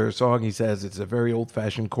particular song. He says it's a very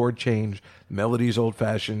old-fashioned chord change. The melody's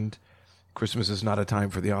old-fashioned. Christmas is not a time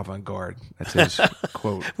for the avant-garde. That's his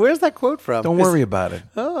quote. Where's that quote from? Don't worry about it.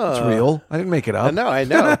 Oh. It's real. I didn't make it up. No, I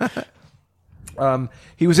know.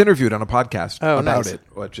 He was interviewed on a podcast Oh, about nice. it,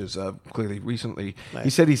 which is clearly recently. He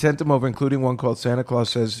said he sent them over, including one called Santa Claus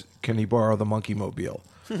Says, "Can he borrow the Monkey Mobile?"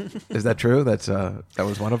 Is that true? That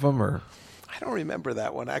was one of them, or? I don't remember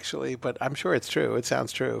that one actually, but I'm sure it's true. It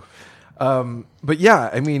sounds true. But yeah,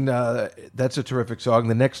 I mean, that's a terrific song.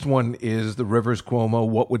 The next one is the Rivers Cuomo.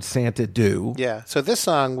 What would Santa do? Yeah. So this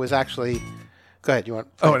song was actually. Go ahead. You want?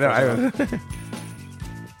 Oh no!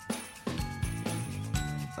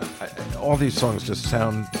 all these songs just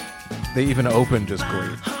sound. They even open just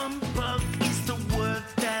great. Humbug is the word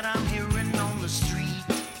that I'm hearing on the street.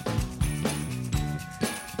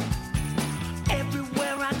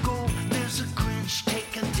 Everywhere I go, there's a Grinch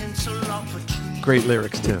taking tinsel off a tree. Great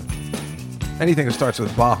lyrics too. Anything that starts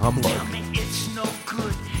with bah humbug. Tell me it's no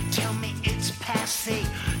good. Tell me it's passé.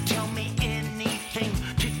 Tell me anything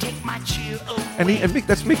to take my cheer away. And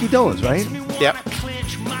that's Mickey Dolenz, right? Yep.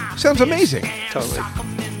 Sounds amazing. Totally.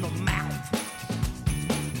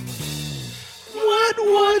 What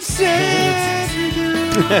was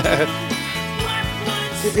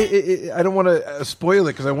I don't want to spoil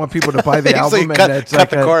it because I want people to buy the So album. you cut, and it's cut like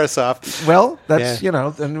the chorus off. Well, that's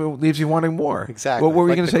Yeah. then it leaves you wanting more. Exactly. What were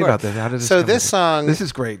we Like going the to say chorus. about this? How did this So come this in? song- This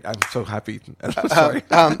is great. I'm so happy. I'm sorry.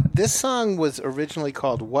 This song was originally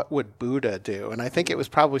called "What Would Buddha Do," and I think it was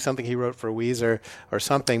probably something he wrote for Weezer or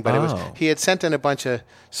something. But Oh. he had sent in a bunch of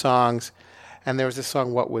songs, and there was this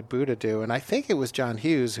song "What Would Buddha Do," and I think it was John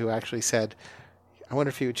Hughes who actually said, "I wonder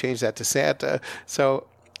if he would change that to Santa." So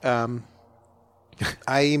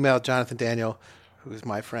I emailed Jonathan Daniel, who's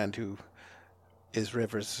my friend, who is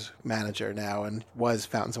Rivers' manager now and was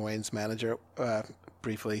Fountains and Wayne's manager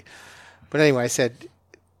briefly. But anyway, I said,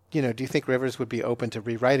 do you think Rivers would be open to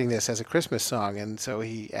rewriting this as a Christmas song? And so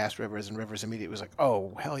he asked Rivers, and Rivers immediately was like,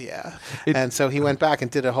 oh, hell yeah. And so he went back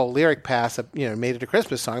and did a whole lyric pass, made it a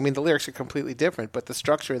Christmas song. I mean, the lyrics are completely different, but the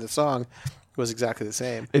structure of the song was exactly the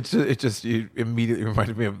same. You immediately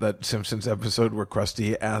reminded me of that Simpsons episode where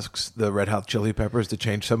Krusty asks the Red Hot Chili Peppers to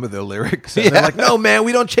change some of their lyrics. And they're like, no, man,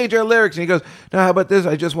 we don't change our lyrics. And he goes, no, how about this?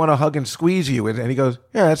 I just want to hug and squeeze you. And he goes,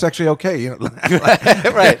 yeah, that's actually okay.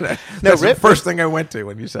 Right. That's the first thing I went to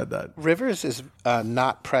when you said that. Rivers is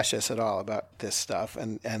not precious at all about this stuff.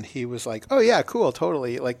 And he was like, oh, yeah, cool,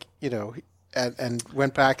 totally. And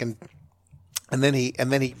went back and then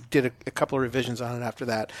he did a couple of revisions on it after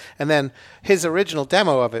that. And then his original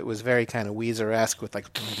demo of it was very kind of Weezer-esque with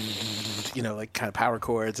like kind of power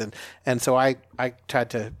chords. And so I tried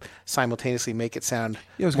to simultaneously make it sound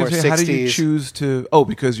Yeah, I was more going to say, 60s. how did you choose to... Oh,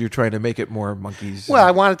 because you're trying to make it more Monkees. Well,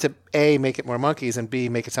 I wanted to, A, make it more Monkees, and B,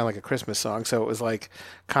 make it sound like a Christmas song. So it was like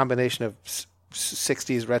a combination of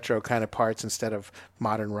 60s retro kind of parts instead of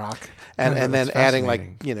modern rock. And Yeah, then that's adding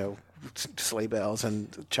fascinating. sleigh bells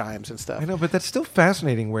and chimes and stuff. I know, but that's still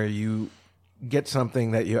fascinating where you get something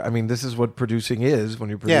that this is what producing is when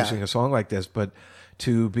you're producing a song like this, but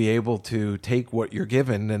to be able to take what you're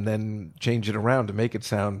given and then change it around to make it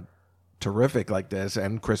sound terrific like this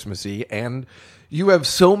and Christmassy, and you have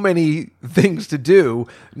so many things to do.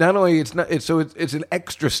 Not only it's an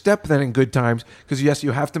extra step then in Good Times, because yes,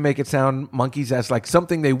 you have to make it sound Monkees as like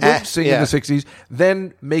something they would sing in the 60s,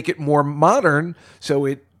 then make it more modern so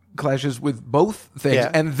it clashes with both things,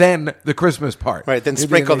 and then the Christmas part. Right, then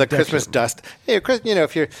sprinkle the Christmas dust. Hey,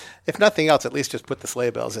 if nothing else, at least just put the sleigh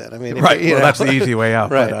bells in. I mean, that's the easy way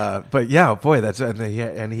out. Right. But yeah, boy, that's and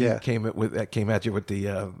he came at you with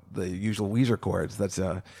the usual Weezer chords. That's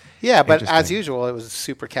but as usual, it was a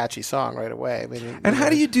super catchy song right away. I mean, and how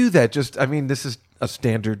do you do that? This is a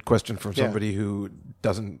standard question from somebody who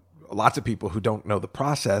doesn't. Lots of people who don't know the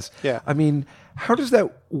process. Yeah. I mean, how does that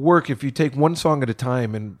work if you take one song at a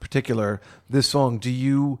time, in particular, this song? Do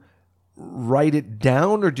you write it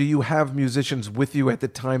down or do you have musicians with you at the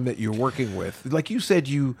time that you're working with? Like you said,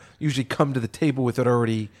 you usually come to the table with it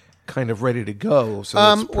already kind of ready to go. So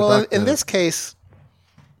it's well, in this case,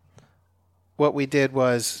 what we did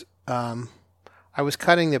was I was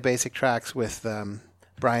cutting the basic tracks with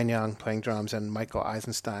Brian Young playing drums and Michael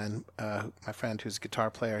Eisenstein, my friend who's a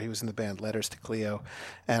guitar player. He was in the band Letters to Cleo,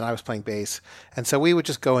 and I was playing bass. And so we would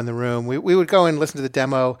just go in the room. We would go and listen to the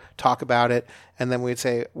demo, talk about it, and then we'd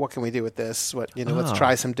say, what can we do with this? Let's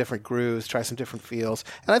try some different grooves, try some different feels.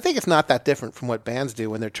 And I think it's not that different from what bands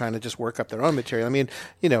do when they're trying to just work up their own material. I mean,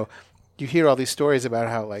 you hear all these stories about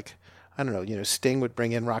how, like, I don't know, Sting would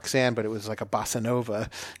bring in Roxanne, but it was like a bossa nova,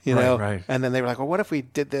 Right. And then they were like, well, what if we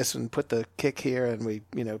did this and put the kick here and we,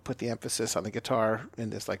 put the emphasis on the guitar in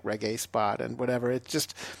this like reggae spot and whatever. It's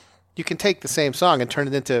just, you can take the same song and turn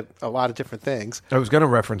it into a lot of different things. I was going to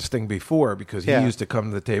reference Sting before because he used to come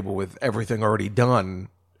to the table with everything already done.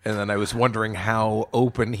 And then I was wondering how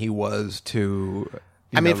open he was to,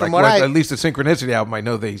 at least the Synchronicity album, I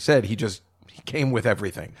know they said he came with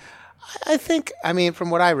everything. I think, from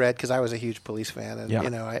what I read, because I was a huge Police fan, and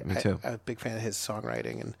me too. I'm a big fan of his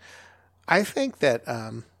songwriting, and I think that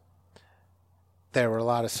there were a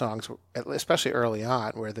lot of songs, especially early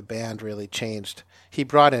on, where the band really changed. He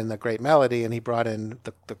brought in the great melody and he brought in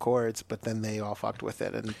the chords, but then they all fucked with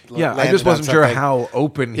it. And I just wasn't sure how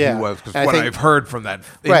open he was, because what I've heard from that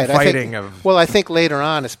infighting of... Well, I think later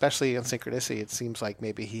on, especially on Synchronicity, it seems like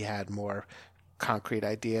maybe he had more concrete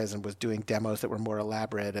ideas and was doing demos that were more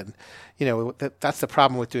elaborate. And that's the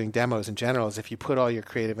problem with doing demos in general, is if you put all your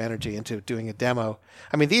creative energy into doing a demo.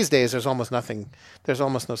 I mean, these days there's almost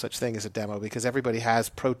no such thing as a demo, because everybody has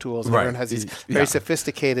Pro Tools and everyone has these very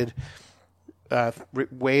sophisticated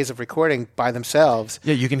ways of recording by themselves.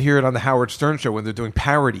 Yeah, you can hear it on the Howard Stern show when they're doing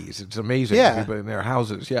parodies. It's amazing. People in their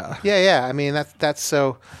houses. Yeah. I mean, that's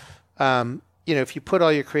so if you put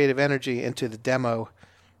all your creative energy into the demo,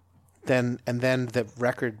 then the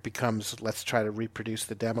record becomes, let's try to reproduce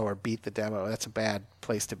the demo or beat the demo. That's a bad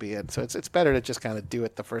place to be in. So it's better to just kind of do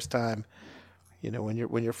it the first time. When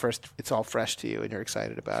you're first, it's all fresh to you and you're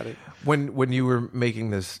excited about it. When you were making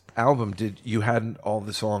this album, did you had all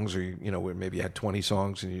the songs, or maybe you had 20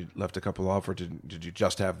 songs and you left a couple off, or did you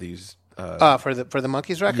just have these? For the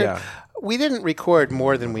Monkees record, we didn't record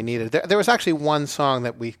more than we needed. There was actually one song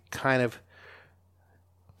that we kind of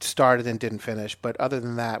started and didn't finish, but other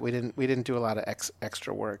than that, we didn't do a lot of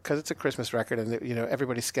extra work, because it's a Christmas record, and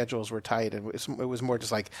everybody's schedules were tight, and it was more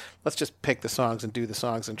just like, let's just pick the songs and do the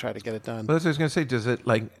songs and try to get it done. Well, that's what I was going to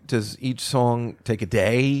say. Does each song take a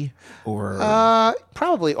day, or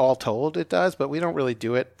probably all told it does, but we don't really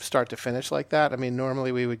do it start to finish like that. I mean,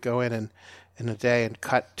 normally we would go in a day and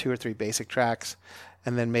cut 2 or 3 basic tracks,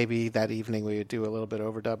 and then maybe that evening we would do a little bit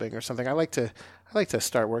of overdubbing or something. I like to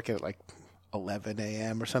start working at like 11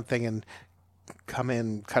 a.m. or something and come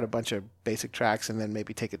in, cut a bunch of basic tracks, and then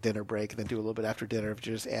maybe take a dinner break and then do a little bit after dinner of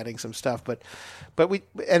just adding some stuff. But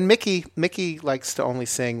Mickey likes to only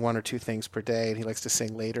sing 1 or 2 things per day, and he likes to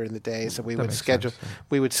sing later in the day. So we would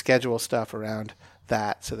schedule stuff around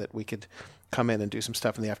that so that we could come in and do some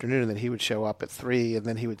stuff in the afternoon, and then he would show up at 3, and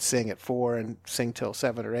then he would sing at 4 and sing till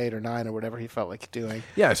 7 or 8 or 9 or whatever he felt like doing.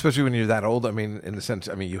 Yeah, especially when you're that old. I mean, in the sense,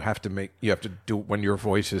 you have to do when your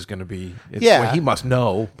voice is going to be. Well, he must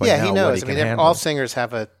know. He knows. All singers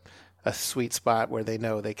have a sweet spot where they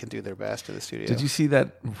know they can do their best in the studio. Did you see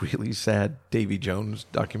that really sad Davy Jones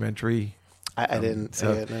documentary? I didn't see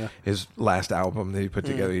it. No. His last album that he put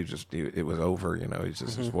together, it was over.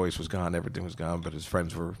 His voice was gone, everything was gone, but his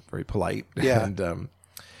friends were very polite. Yeah. And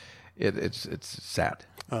it's sad.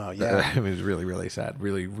 Oh yeah. It was really, really sad,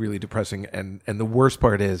 really, really depressing. And the worst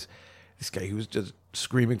part is, this guy, he was just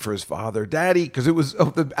screaming for his father, "Daddy," because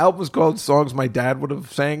the album was called "Songs My Dad Would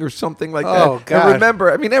Have Sang" or something like that. Oh God! And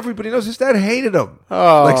remember, everybody knows his dad hated him.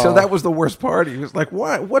 Oh, so that was the worst part. He was like,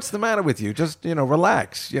 "What? What's the matter with you? Just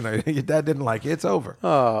relax. Your dad didn't like you. It's over."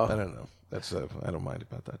 Oh, I don't know. That's I don't mind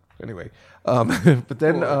about that. Anyway, but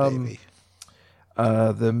then the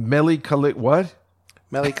Meli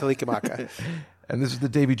Kalikimaka. And this is the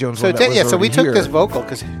Davy Jones so one. So we took this vocal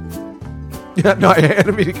because. Yeah, no,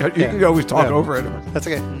 you can always talk over it. That's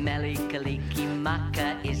okay.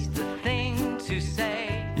 Melikalikimaka is the thing to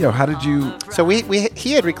say. How did you? So he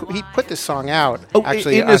put this song out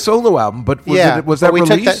actually in a solo album, but was that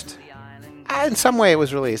released? In some way, it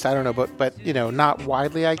was released. I don't know, but not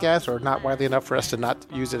widely, I guess, or not widely enough for us to not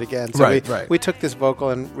use it again. So we took this vocal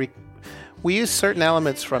and we used certain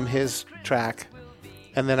elements from his track,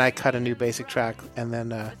 and then I cut a new basic track and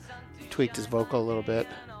then tweaked his vocal a little bit.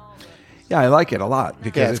 Yeah, I like it a lot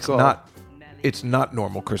because it's cool. not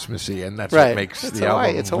normal Christmassy, and that's what makes the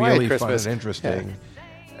album really fun and interesting.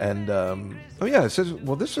 Yeah. And it says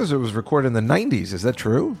this says it was recorded in the 90s. Is that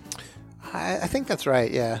true? I think that's right.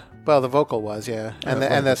 Yeah. Well, the vocal was and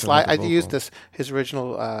the slide. I used his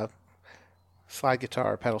original slide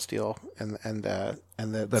guitar, pedal steel, and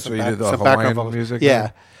that's where you did the Hawaiian music.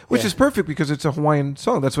 Yeah. Which is perfect because it's a Hawaiian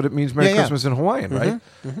song. That's what it means. Merry Christmas in Hawaiian, right?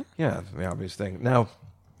 Mm-hmm. Yeah, the obvious thing. Now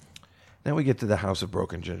we get to the House of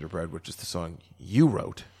Broken Gingerbread, which is the song you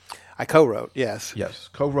wrote. I co-wrote, yes. Yes,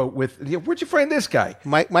 co-wrote with... Where'd you find this guy?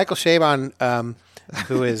 Michael Chabon,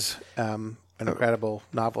 who is an incredible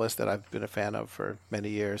novelist that I've been a fan of for many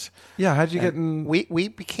years. Yeah, how'd you get in... We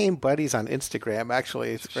became buddies on Instagram,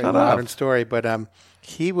 actually. It's a very modern story, but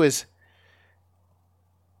he was...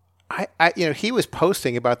 he was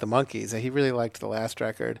posting about the Monkees, and he really liked the last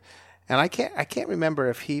record. And I can't remember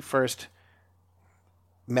if he first...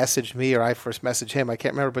 messaged me or I first messaged him. I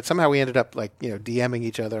can't remember, but somehow we ended up DMing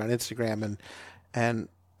each other on Instagram and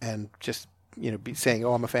just be saying,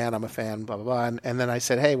 "Oh, I'm a fan, blah blah blah." And then I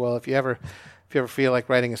said, "Hey, well, if you ever feel like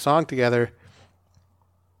writing a song together,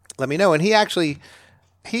 let me know." And he actually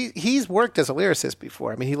He's worked as a lyricist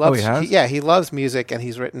before. I mean, he loves. he has? He loves music, and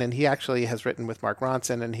he's written, and he actually has written with Mark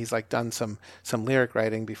Ronson, and he's like done some lyric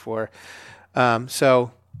writing before.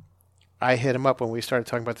 So I hit him up when we started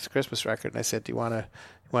talking about this Christmas record, and I said, "Do you want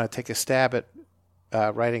to take a stab at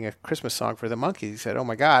writing a Christmas song for the Monkees?" He said, "Oh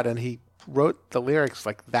my God!" And he wrote the lyrics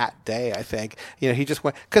like that day. I think he just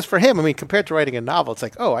went, because for him, I mean, compared to writing a novel, it's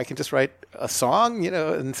like, oh, I can just write a song,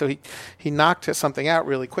 and so he knocked something out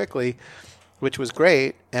really quickly, which was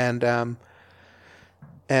great. And I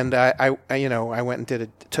went and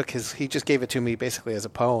he just gave it to me basically as a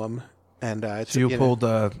poem. And so you pulled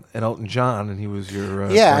an Elton John, and he was your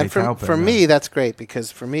and for me that's great,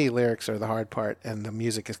 because for me lyrics are the hard part, and the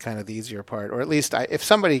music is kind of the easier part. Or at least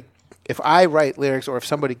if I write lyrics, or if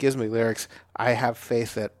somebody gives me lyrics, I have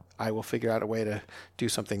faith that I will figure out a way to do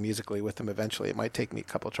something musically with them eventually. It might take me a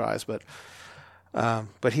couple tries, but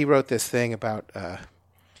he wrote this thing about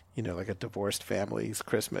like a divorced family's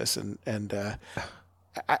Christmas, and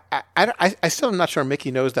I still am not sure Mickey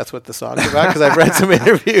knows that's what the song's about, because I've read some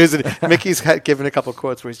interviews, and Mickey's given a couple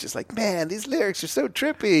quotes where he's just like, "Man, these lyrics are so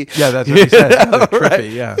trippy." Yeah, that's what he said. They're trippy. Right?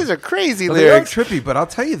 Yeah, these are crazy lyrics. lyrics. They are trippy, but I'll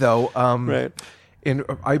tell you though. Right.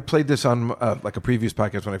 I played this on like a previous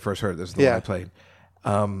podcast when I first heard it. This is the one I played.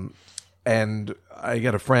 And I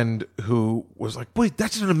got a friend who was like, "Wait,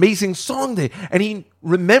 that's an amazing song!" And he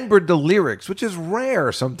remembered the lyrics, which is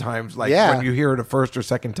rare sometimes. Like when you hear it a first or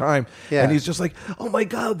second time, and he's just like, "Oh my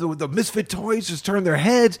God, the Misfit Toys just turned their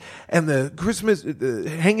heads, and the Christmas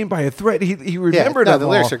hanging by a thread." He remembered them the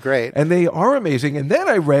all, lyrics are great, and they are amazing. And then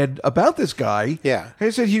I read about this guy. Yeah, and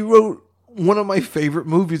he said he wrote one of my favorite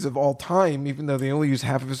movies of all time, even though they only used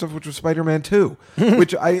half of his stuff, which was Spider-Man 2,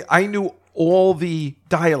 which I knew all the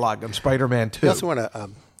dialogue on Spider-Man 2. He also won a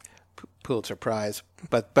Pulitzer Prize,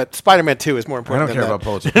 but Spider-Man 2 is more I important. don't care about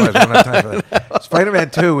Pulitzer Prize. I don't have time for that.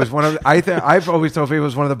 Spider-Man 2 is one of I've always told people it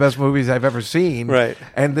was one of the best movies I've ever seen. Right.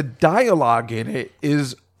 And the dialogue in it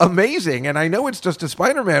is amazing. And I know it's just a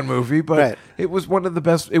Spider-Man movie, but it was one of the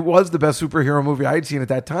best. It was the best superhero movie I'd seen at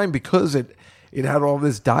that time, because it had all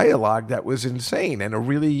this dialogue that was insane, and a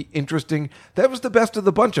really interesting, that was the best of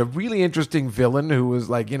the bunch, a really interesting villain who was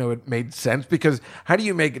like, it made sense, because how do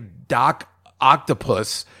you make Doc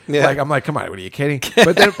Octopus? Yeah. Like, I'm like, come on, what are you kidding?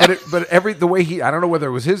 But then, the way I don't know whether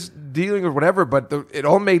it was his dealing or whatever, but it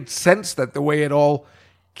all made sense, that the way it all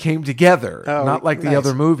came together, not like the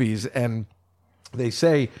other movies. And they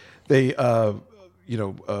say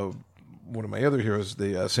one of my other heroes,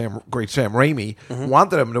 the great Sam Raimi,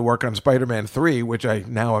 wanted him to work on Spider-Man 3, which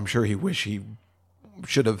I'm sure he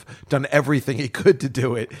should have done everything he could to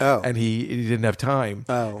do it, and he didn't have time.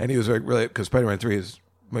 And he was really, because Spider-Man 3 is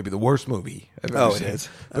maybe the worst movie I've ever seen. It is.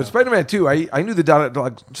 But Spider-Man 2, I knew the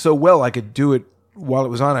dialogue so well I could do it while it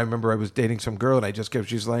was on. I remember I was dating some girl, and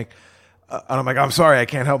she's like, and I'm like, "I'm sorry, I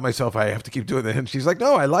can't help myself. I have to keep doing it." And she's like,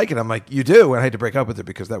 "No, I like it." I'm like, "You do?" And I had to break up with her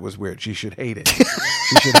because that was weird. She should hate it.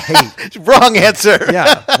 She should hate. Wrong answer.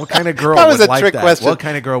 Yeah. What kind of girl that was would a like trick that? question. What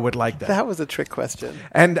kind of girl would like that? That was a trick question.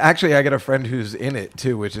 And actually, I got a friend who's in it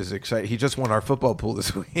too, which is exciting. He just won our football pool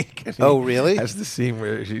this week. Oh, really? Has the scene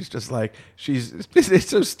where she's just like, it's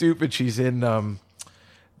so stupid. She's in that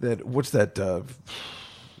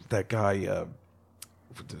guy,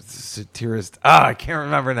 satirist. I can't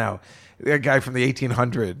remember now. A guy from the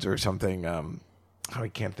 1800s or something. I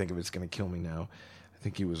can't think of it. It's going to kill me now. I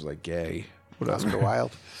think he was like gay. Oscar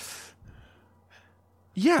Wilde.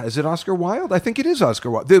 Yeah, is it Oscar Wilde? I think it is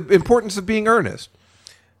Oscar Wilde. The Importance of Being Earnest.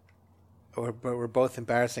 We're both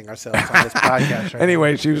embarrassing ourselves on this podcast. Right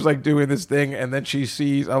Anyway, she was like doing this thing, and then she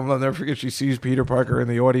sees, I'll never forget, she sees Peter Parker in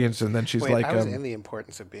the audience, and then she's like... I was in The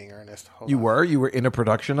Importance of Being Earnest. You were? You were in a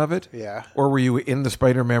production of it? Yeah. Or were you in the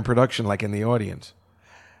Spider-Man production, like in the audience?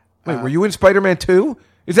 Wait, were you in Spider-Man 2?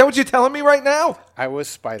 Is that what you're telling me right now? I was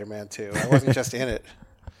Spider-Man 2. I wasn't just in it.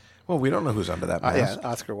 Well, we don't know who's under that mask. Yeah,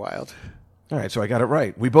 Oscar Wilde. All right, so I got it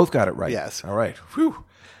right. We both got it right. Yes. All right. Whew.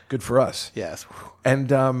 Good for us. Yes.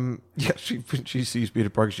 And yeah, she sees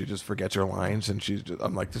Peter Parker, she just forgets her lines, and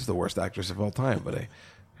I'm like, this is the worst actress of all time. But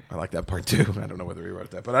I like that part too. I don't know whether he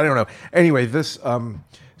wrote that, but I don't know. Anyway, this song.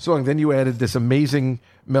 Then you added this amazing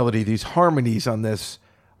melody. These harmonies on this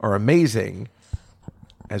are amazing.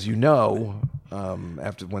 As you know,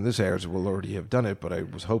 after when this airs, we'll already have done it. But I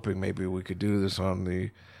was hoping maybe we could do this on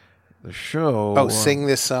the show. Oh, sing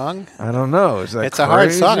this song? I don't know. Is that it's crazy? a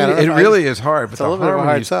hard song. It really is hard. But it's a little bit of a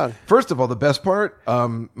hard song. First of all, the best part,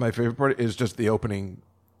 my favorite part, is just the opening,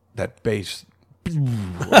 that bass.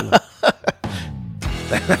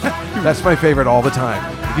 That's my favorite all the time.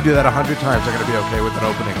 You can do that 100 times. I'm going to be okay with an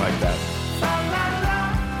opening like that.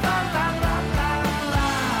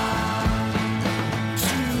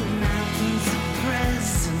 Two mountains of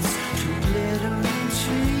presents.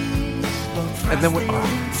 and then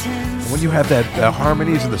when you have that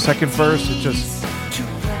harmonies in the second verse, it just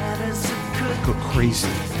go crazy.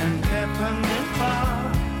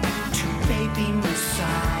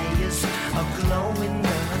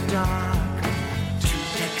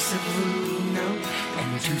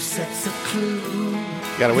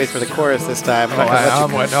 You gotta wait for the chorus this time.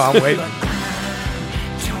 I'm waiting.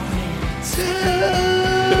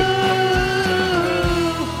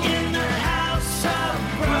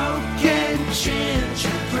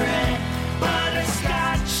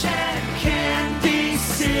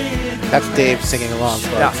 That's Dave singing along.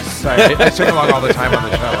 Folks. Yeah, sorry, I sing along all the time on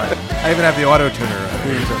the show. I even have the auto tuner.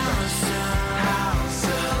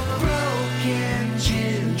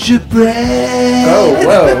 Gingerbread. Oh,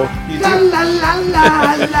 whoa! La la la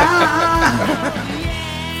la la.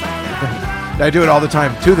 I do it all the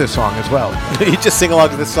time to this song as well. You just sing along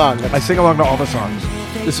to this song. I sing along to all the songs.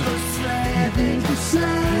 This is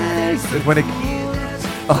when it.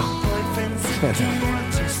 Oh.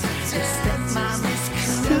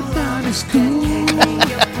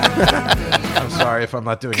 I'm sorry if I'm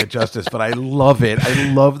not doing it justice, but I love it.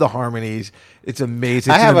 I love the harmonies. It's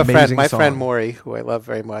amazing. I have a friend, song. my friend Maury, who I love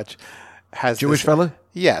very much, has Jewish fella.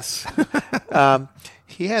 Yes,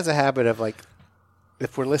 he has a habit of like,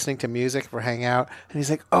 if we're listening to music, if we're hanging out, and he's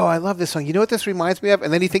like, "Oh, I love this song. You know what this reminds me of?"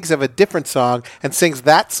 And then he thinks of a different song and sings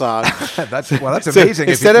that song. That's amazing.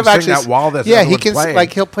 Instead of actually sing that while this, he can playing.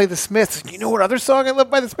 like he'll play the Smiths. You know what other song I love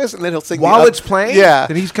by the Smiths? And then he'll sing while it's playing. Yeah,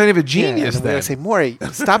 then he's kind of a genius. Then I say, Maury,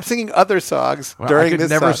 stop singing other songs during this. I could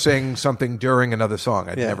never song. sing something during another song.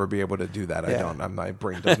 I'd never be able to do that. I don't. My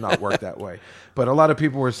brain does not work that way. But a lot of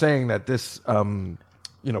people were saying that this,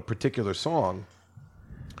 particular song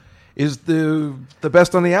is the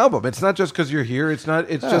best on the album. It's not just because you're here. It's not.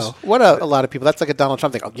 It's just what a lot of people. That's like a Donald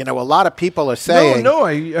Trump thing. Oh, a lot of people are saying. No.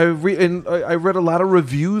 I read a lot of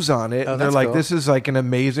reviews on it, and they're like, cool. "This is like an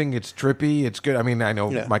amazing. It's trippy. It's good." I mean, I know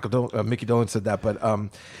Mickey Dolenz said that, but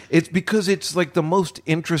it's because it's like the most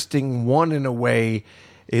interesting one in a way.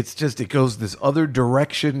 It's just, it goes this other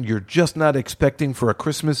direction you're just not expecting for a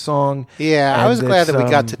Christmas song. Yeah, I was glad that we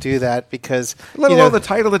got to do that because... Let alone the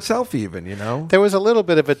title itself even, There was a little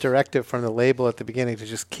bit of a directive from the label at the beginning to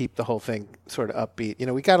just keep the whole thing sort of upbeat.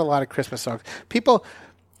 We got a lot of Christmas songs. People...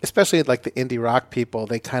 Especially like the indie rock people,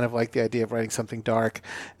 they kind of like the idea of writing something dark.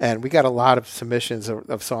 And we got a lot of submissions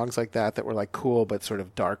of songs like that were like cool, but sort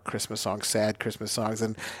of dark Christmas songs, sad Christmas songs.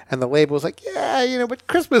 And the label was like, but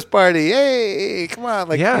Christmas party, hey, come on.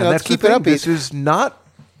 Like, let's keep it upbeat. This is not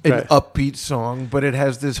an upbeat song, but it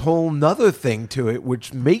has this whole nother thing to it,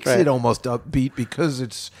 which makes it almost upbeat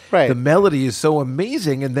because the melody is so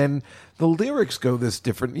amazing. And then the lyrics go this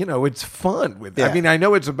different, it's fun with it. I mean, I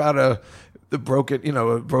know it's about a broken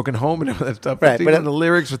home and all that stuff. Right, but even the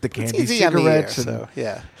lyrics with the candy cigarettes.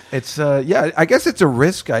 It's I guess it's a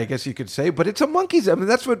risk, I guess you could say, but it's a Monkees. I mean,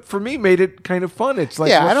 that's what for me made it kind of fun. It's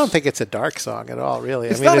like I don't think it's a dark song at all, really.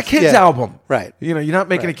 It's not a kids album, right? You're not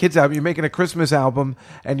making a kids album. You're making a Christmas album,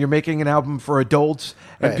 and you're making an album for adults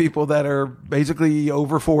and people that are basically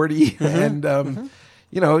over 40, and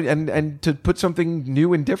and to put something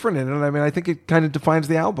new and different in it. I mean, I think it kind of defines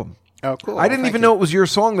the album. Oh, cool. I didn't even know it was your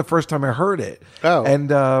song the first time I heard it. Oh.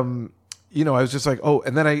 And, I was just like, oh,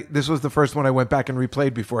 and then this was the first one I went back and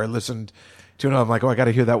replayed before I listened to it. I'm like, oh, I got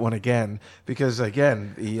to hear that one again. Because,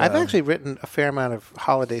 again... I've actually written a fair amount of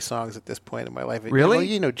holiday songs at this point in my life.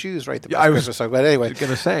 Really? Well, Jews write the best Christmas songs. But anyway. I was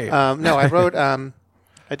going to say. No, I wrote...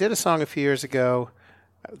 I did a song a few years ago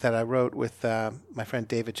that I wrote with my friend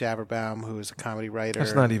David Javerbaum, who is a comedy writer.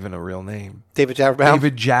 That's not even a real name. David Javerbaum?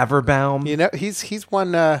 David Javerbaum? He's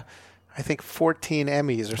won... I think 14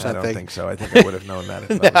 Emmys or something. I don't think so. I think I would have known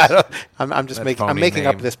that. If I'm just making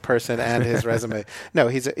up this person and his resume. No,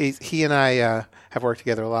 he and I have worked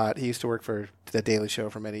together a lot. He used to work for The Daily Show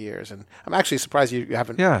for many years, and I'm actually surprised you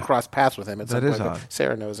haven't crossed paths with him at some point.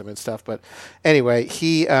 Sarah knows him and stuff. But anyway,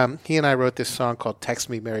 he and I wrote this song called "Text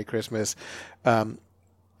Me Merry Christmas," I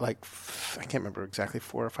can't remember exactly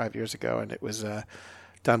 4 or 5 years ago, and it was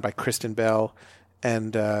done by Kristen Bell.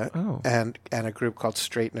 And a group called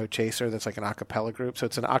Straight No Chaser that's like an a cappella group. So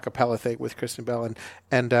it's an a cappella thing with Kristen Bell.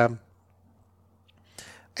 And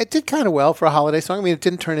it did kind of well for a holiday song. I mean, it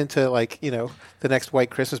didn't turn into the next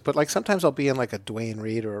White Christmas, but like sometimes I'll be in like a Duane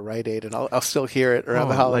Reade or a Rite Aid and I'll still hear it around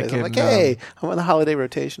the holidays. I'm like, hey, I'm on the holiday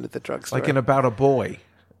rotation at the drugstore. Like in About a Boy.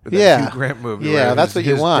 That Hugh Grant movie. Yeah, that's what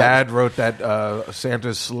you want. His dad wrote that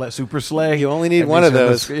Santa's Super Sleigh. You only need one of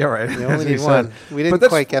those. Yeah, right. You only need one. We didn't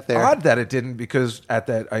quite get there. Odd that it didn't, because I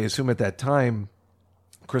assume at that time,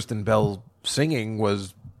 Kristen Bell singing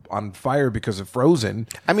was on fire because of Frozen.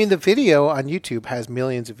 I mean, the video on YouTube has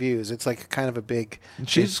millions of views. It's like kind of a big.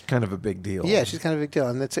 She's kind of a big deal. Yeah, she's kind of a big deal,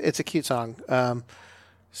 and it's a cute song.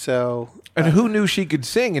 And who knew she could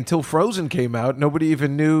sing until Frozen came out? Nobody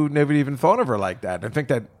even knew. Nobody even thought of her like that. I think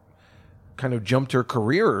that kind of jumped her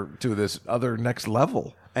career to this other next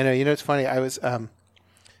level. I know. You know, it's funny. I was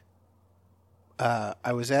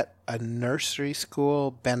at a nursery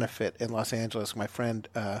school benefit in Los Angeles. My friend,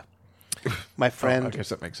 I guess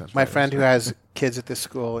that makes sense. My friend who has kids at this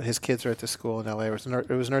school, his kids are at this school in LA. It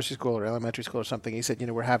was nursery school or elementary school or something. He said,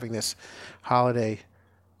 we're having this holiday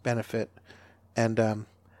benefit, and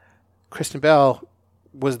Kristen Bell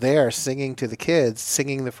was there singing to the kids,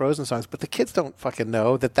 singing the Frozen songs, but the kids don't fucking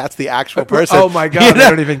know that that's the actual person. Oh my God, they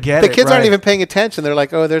don't even get it. The kids aren't even paying attention. They're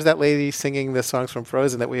like, oh, there's that lady singing the songs from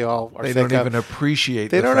Frozen that we all are They sick don't of. even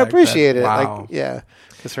appreciate They the don't fact appreciate that, it. wow. Like, yeah,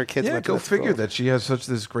 because her kids went to go that figure school. that she has such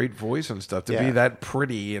this great voice and stuff to Yeah. be that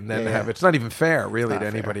pretty and then Yeah, have yeah. it's not even fair really Not to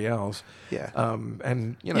fair. anybody else. Yeah.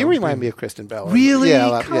 And You remind me of Kristen Bell. Really? Yeah, a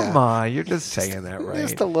lot, Come yeah. on, you're just saying that, right?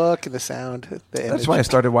 Just the look and the sound. The That's image. why I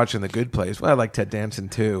started watching The Good Place. Well, I like Ted Danson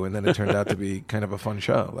too, and then it turned out to be kind of a fun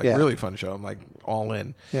show, like Yeah. really fun show. I'm like all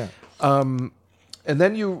in. Yeah. And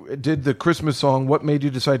then you did the Christmas song. What made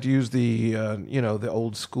you decide to use the the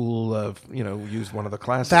old school use one of the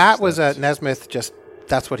classics? That was Nesmith just.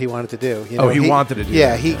 That's what he wanted to do. He wanted to do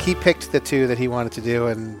Yeah, that. he picked the two that he wanted to do,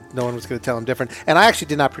 and no one was going to tell him different. And I actually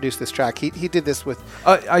did not produce this track. He did this with...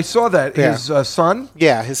 I saw that. Yeah. His son?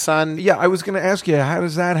 Yeah, his son... Yeah, I was going to ask you, how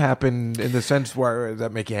does that happen in the sense where does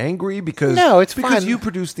that make you angry? Because No, it's because fun. you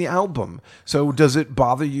produced the album. So does it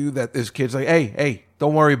bother you that this kid's like, hey,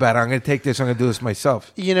 don't worry about it. I'm going to take this. I'm going to do this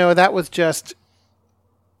myself. That was just...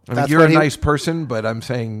 I mean, That's you're what a he- nice person, but I'm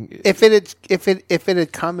saying If it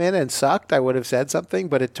had come in and sucked, I would have said something,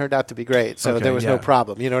 but it turned out to be great, so Okay, there was no yeah.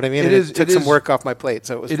 problem. You know what I mean? It And is- it took it some is- work off my plate,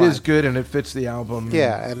 so it was it fine. is good and it fits the album.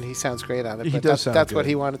 Yeah, and he sounds great on it. He but does sound that's what good.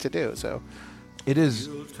 he wanted to do, so It is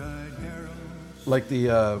like the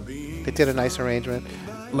they did a nice arrangement.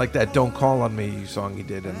 like that "Don't Call on Me" song he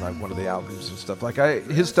did in like one of the albums and stuff. Like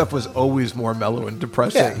his stuff was always more mellow and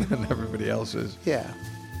depressing Yeah. than everybody else's. Yeah.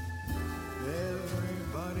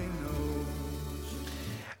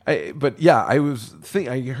 But yeah, I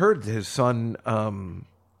heard his son.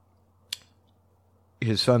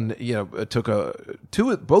 Took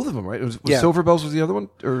both of them, right? Was Yeah. Silver Bells was the other one,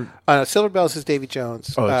 or Silver Bells is Davy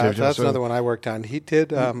Jones. Oh, it's Davy so Jones. that's So- another one I worked on. He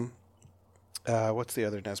did. What's the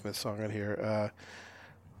other Nesmith song on here?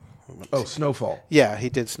 Snowfall. Yeah, he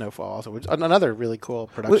did Snowfall also, which another really cool Well,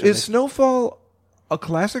 production. is Snowfall a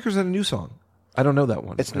classic or is it a new song? I don't know that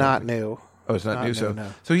one. It's I don't not think. new. Oh, it's not new. So, no.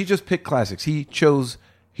 so he just picked classics. He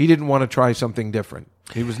didn't want to try something different.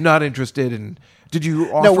 He was not interested in. Did you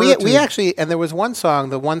offer? No, we to- actually, and there was one song,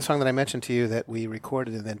 the one song that I mentioned to you that we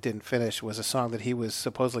recorded and then didn't finish was a song that he was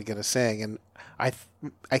supposedly going to sing, and I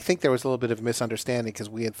think there was a little bit of misunderstanding because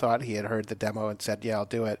we had thought he had heard the demo and said, "Yeah, I'll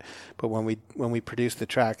do it," but when we produced the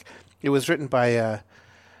track, it was written by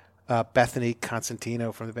Bethany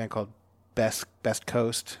Constantino from the band called Best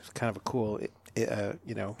Coast. It's kind of a cool,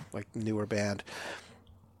 like newer band.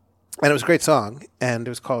 And it was a great song, and it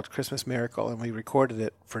was called Christmas Miracle, and we recorded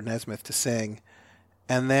it for Nesmith to sing.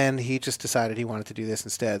 And then he just decided he wanted to do this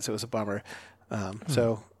instead, so it was a bummer.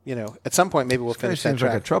 So, at some point maybe we'll This guy finish that seems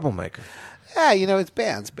track. like a troublemaker. Yeah, it's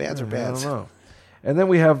bands. Bands are bands. I don't know. And then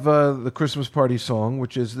we have the Christmas Party song,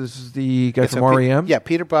 which is this is the guy So from REM. Yeah,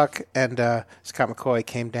 Peter Buck and Scott McCoy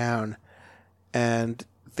came down, and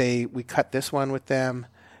we cut this one with them.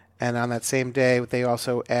 And on that same day, they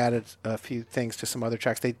also added a few things to some other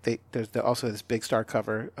tracks. There's also this Big Star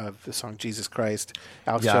cover of the song "Jesus Christ."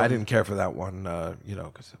 Alex Yeah, I Chilton. didn't care for that one,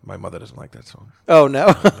 because my mother doesn't like that song. Oh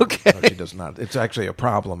no, okay. No, she does not. It's actually a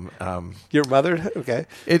problem. Your mother, okay.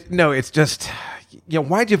 It's just,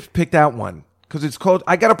 why'd you pick that one? Because it's called.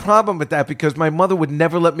 I got a problem with that because my mother would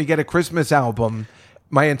never let me get a Christmas album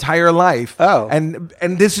my entire life. Oh. and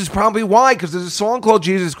this is probably why. Because there's a song called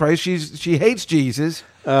 "Jesus Christ." She hates Jesus.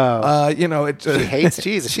 Oh. It's She hates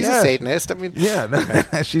Jesus. She's Yeah. a Satanist. I mean,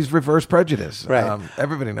 yeah, she's reverse prejudice. Right.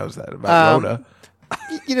 Everybody knows that about Rhoda.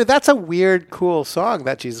 that's a weird, cool song,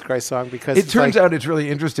 that Jesus Christ song, because It turns out it's really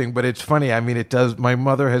interesting, but it's funny. I mean, it does. My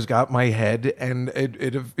mother has got my head, and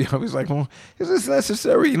I was like, well, is this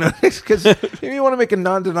necessary? Because you want to make a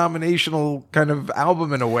non-denominational kind of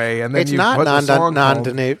album in a way, and then it's you not put the song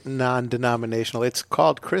called- non-denominational. It's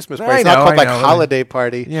called Christmas I Party. It's not know, called I like know. Holiday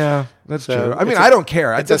Party. Yeah, that's So true. I mean, it's I don't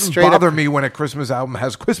care. It it's a doesn't straight up- bother me when a Christmas album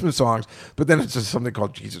has Christmas songs, but then it's just something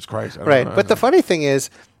called Jesus Christ. I don't Right. know. But the funny thing is,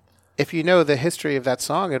 if you know the history of that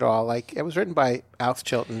song at all, like it was written by Alf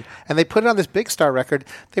Chilton, and they put it on this Big Star record.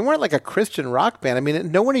 They weren't like a Christian rock band. I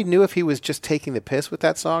mean, nobody knew if he was just taking the piss with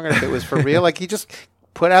that song or if it was for real. Like he just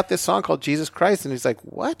put out this song called Jesus Christ, and he's like,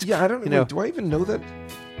 what? Yeah, I don't know. Do I even know that?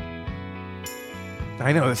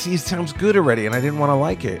 I know. See, it sounds good already, and I didn't want to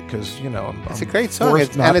like it because, it's a great song.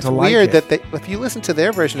 And it's weird that if you listen to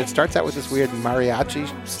their version, it starts out with this weird mariachi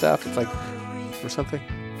stuff. It's like, or something.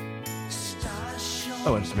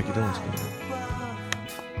 Oh, and it's Mickey Dylan's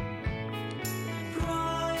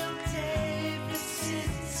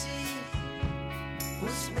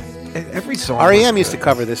good. Every song. REM used to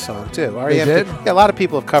cover this song too. REM They did? Yeah, a lot of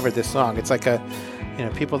people have covered this song. It's like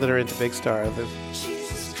people that are into Big Star.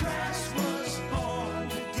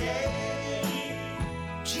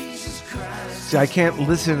 See, I can't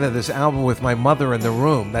listen to this album with my mother in the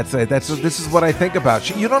room. This is what I think about.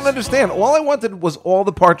 You don't understand. All I wanted was all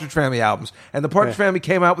the Partridge Family albums, and the Partridge Family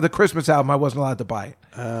came out with a Christmas album. I wasn't allowed to buy it.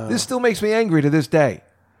 This still makes me angry to this day.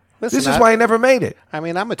 Listen, this is why I never made it. I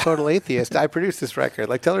mean, I'm a total atheist. I produced this record.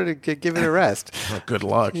 Like, tell her to give it a rest. Well, good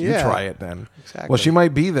luck. You Yeah. try it then. Exactly. Well, she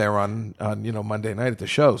might be there on Monday night at the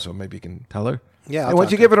show, so maybe you can tell her. Yeah, Hey, I'll why don't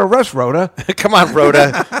talk you to give it a rest, Rhoda? Come on,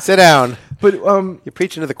 Rhoda. Sit down. But You're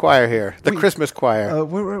preaching to the choir here. The Christmas choir.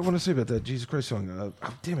 what do I want to say about that Jesus Christ song?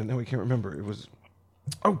 Damn it! Now I can't remember. It was.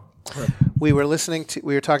 Oh, crap. We were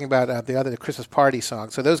talking about the Christmas party song.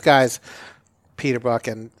 So those guys, Peter Buck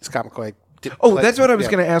and Scott McCoy. That's what I was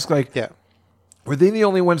going to ask. Like, yeah. Were they the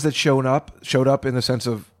only ones that showed up in the sense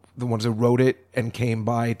of the ones that wrote it and came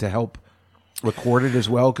by to help record it as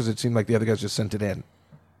well? Because it seemed like the other guys just sent it in.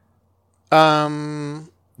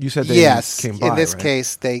 You said they came by. In this right?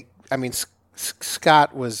 case,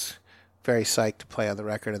 Scott was very psyched to play on the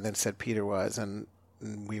record, and then said Peter was, and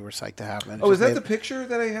we were psyched to have him. Oh, is that the picture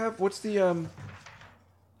that I have? What's the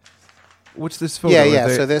What's this photo? Yeah.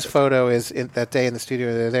 So this photo is that day in the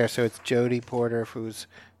studio. They're there. So it's Jody Porter, who's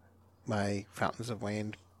my Fountains of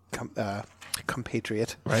Wayne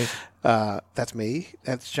compatriot. Right. That's me.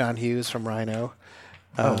 That's John Hughes from Rhino.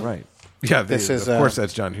 Right. Yeah, of course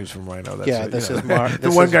that's John Hughes from Rhino. That's this is Mark.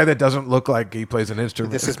 The one guy that doesn't look like he plays an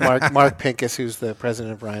instrument. This is Mark Pincus, who's the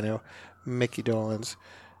president of Rhino, Mickey Dolenz,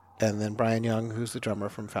 and then Brian Young, who's the drummer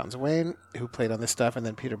from Fountains of Wayne, who played on this stuff, and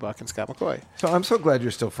then Peter Buck and Scott McCoy. So I'm so glad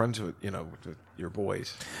you're still friends with with your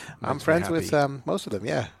boys. I'm friends with most of them.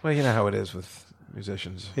 Yeah. Well, you know how it is with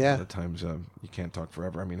musicians. Yeah. At times you can't talk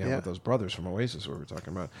forever. I mean, with those brothers from Oasis we were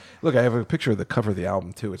talking about. Look, I have a picture of the cover of the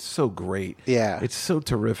album too. It's so great. Yeah. It's so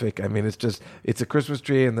terrific. I mean, it's a Christmas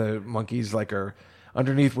tree and the monkeys are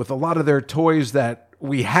underneath with a lot of their toys that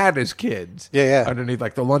we had as kids. Yeah. Underneath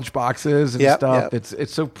like the lunch boxes and stuff. Yep.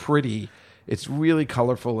 It's so pretty. It's really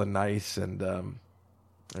colorful and nice, and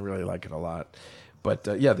I really like it a lot. But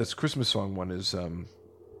this Christmas song one is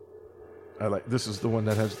I like. This is the one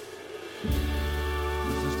that has.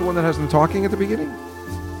 Is this the one that has them talking at the beginning?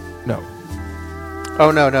 No.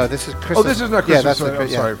 Oh no! This is Christmas. Oh, this is not Christmas. Yeah,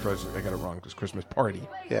 that's sorry, I got it wrong. It's Christmas Party.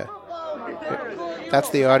 Yeah. That's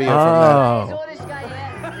the audio from that.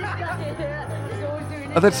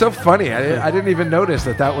 Oh, that's so funny. I didn't even notice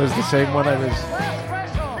that was the same one I was.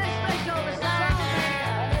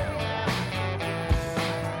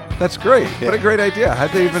 That's great. Yeah. What a great idea.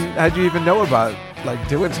 How'd you even know about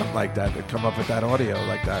doing something like that to come up with that audio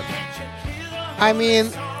like that? I mean,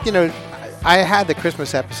 I had the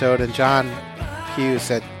Christmas episode, and John Hughes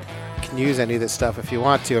said, "You can use any of this stuff if you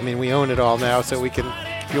want to. I mean, we own it all now, so we can.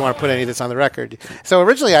 If you want to put any of this on the record." So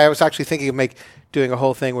originally, I was actually thinking of doing a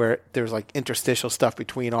whole thing where there was interstitial stuff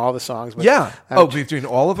between all the songs. But between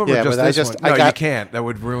all of them, yeah, or just but this one? No, you can't. That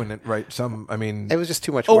would ruin it, right? It was just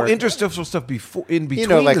too much work. Oh, interstitial stuff in between.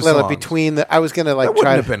 The songs. between the. I was gonna that try.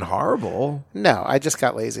 Wouldn't have been horrible. No, I just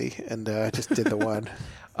got lazy and just did the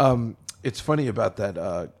one. It's funny about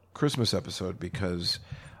that Christmas episode because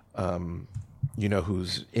you know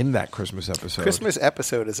who's in that Christmas episode. Christmas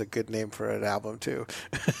episode is a good name for an album too.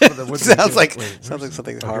 Well, sounds like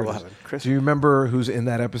something horrible happened. Do you remember who's in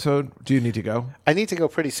that episode? Do you need to go? I need to go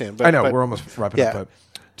pretty soon. But, I know we're almost wrapping up. But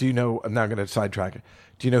do you know? I'm not going to sidetrack it.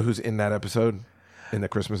 Do you know who's in that episode? In the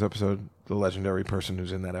Christmas episode, the legendary person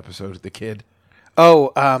who's in that episode, the kid.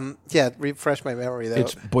 Oh, refresh my memory, though.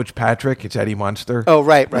 It's Butch Patrick. It's Eddie Munster. Oh,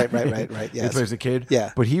 right. Yes. He plays the kid.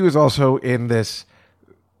 Yeah. But he was also in this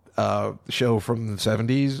show from the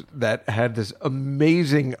 70s that had this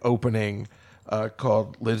amazing opening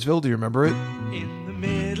called Lidsville. Do you remember it? In the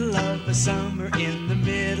middle of the summer, in the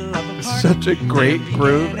middle of a park. Such a great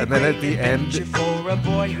groove. And then at the end,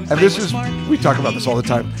 and this is, we talk about this all the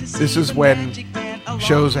time. This is when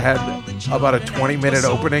shows had about a 20-minute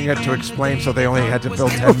opening to explain, so they only had to fill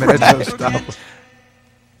 10 minutes of stuff.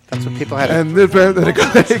 That's what people had. And then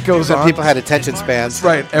it goes so on. people had attention spans.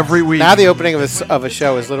 Right, every week. Now the opening of a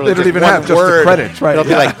show is literally They don't just even one have just the word. credits, right, It'll be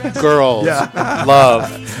yeah. like girls, Yeah.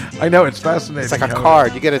 love. I know, it's fascinating. It's like a how-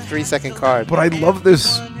 card. You get a 3-second card. But I love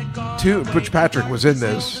this, too. Butch Patrick was in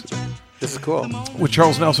this This is cool. with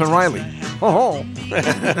Charles Nelson Riley. Oh.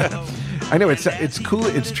 I know, it's cool,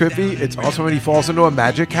 it's trippy. It's awesome when he falls into a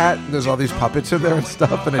magic hat, and there's all these puppets in there and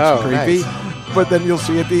stuff, and it's creepy. Nice. But then you'll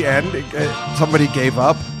see at the end, somebody gave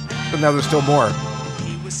up, and now there's still more.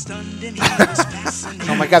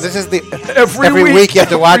 Oh my God! This is the Every week you have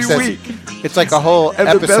to watch every this. week. It's like a whole And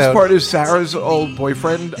episode. the best part is Sarah's old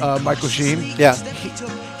boyfriend, Michael Sheen. Yeah.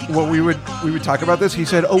 When we would talk about this, he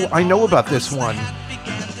said, "Oh, I know about this one."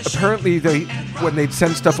 Apparently, when they'd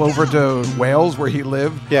send stuff over to Wales, where he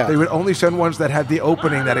lived, Yeah. they would only send ones that had the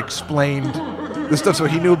opening that explained the stuff. So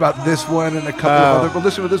he knew about this one and a couple of other. But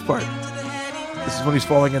listen to this part. This is when he's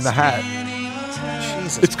falling in the hat.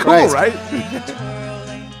 Jesus It's cool, Christ. right?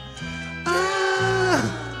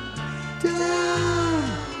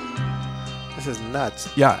 This is nuts.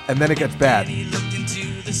 Yeah, and then it gets bad. Now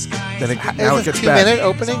it Is gets this a bad. 2-minute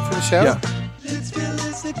opening for the show? Yeah.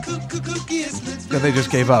 Then they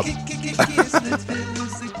just gave up.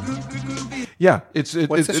 Yeah, What's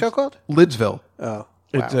the show called? Lidsville. Oh,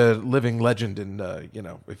 It's wow. a living legend, and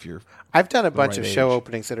if you're I've done a bunch right of show age.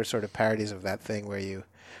 openings that are sort of parodies of that thing where you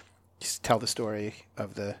just tell the story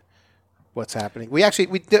of what's happening.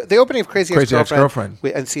 The opening of Crazy Ex-Girlfriend.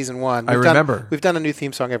 in season 1. I remember. We've done a new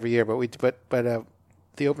theme song every year, but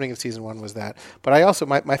the opening of season 1 was that. But I also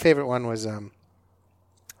my favorite one was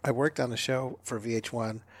I worked on a show for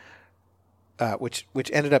VH1. Which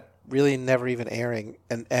ended up really never even airing,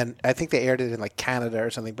 and I think they aired it in like Canada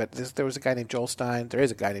or something. But there was a guy named Joel Stein. There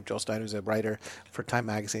is a guy named Joel Stein who's a writer for Time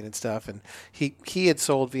Magazine and stuff. And he had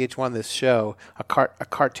sold VH1 this show, a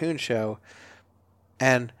cartoon show,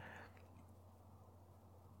 and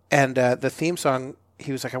the theme song.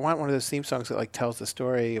 He was like, I want one of those theme songs that like tells the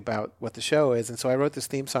story about what the show is. And so I wrote this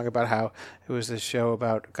theme song about how it was this show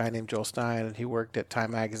about a guy named Joel Stein, and he worked at Time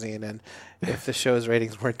Magazine, and if the show's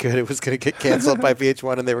ratings weren't good, it was going to get canceled by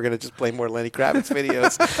VH1, and they were going to just play more Lenny Kravitz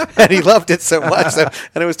videos. And he loved it so much.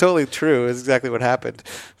 And it was totally true. It was exactly what happened.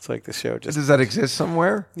 It's like the show just... Does that exist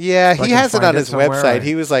somewhere? Yeah, So I he can has it find on his somewhere? website.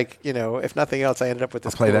 He was like, if nothing else, I ended up with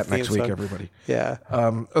this I'll play cool that next theme week, song. everybody. Yeah.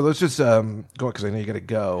 Let's just go because I know you got to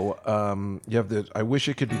go. You have the "I Wish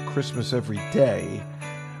It Could Be Christmas Every Day."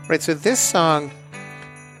 Right, so this song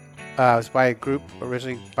was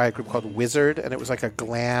originally by a group called Wizard, and it was like a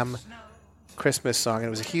glam Christmas song, and it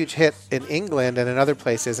was a huge hit in England and in other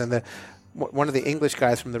places. And one of the English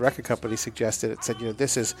guys from the record company suggested it. Said,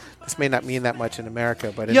 this may not mean that much in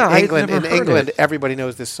America, but in England, everybody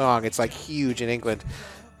knows this song. It's like huge in England,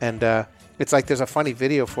 and it's like there's a funny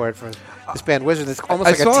video for it from this band Wizard. It's almost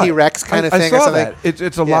like a T-Rex kind of thing. I saw or something. that.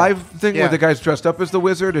 It's a live thing where the guy's dressed up as the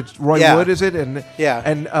wizard. It's Roy Wood, is it? And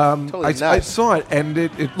Totally I nuts. saw it, and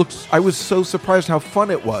it looks. I was so surprised how fun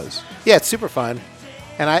it was. Yeah, it's super fun,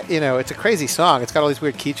 and it's a crazy song. It's got all these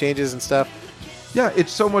weird key changes and stuff. Yeah,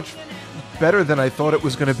 it's so much better than I thought it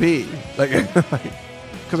was going to be. Like,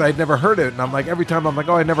 because I had never heard it, and I'm like, every time I'm like,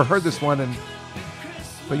 oh, I never heard this one,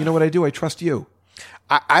 but you know what I do? I trust you.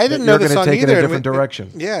 I didn't know the song either. You're going to take it in a different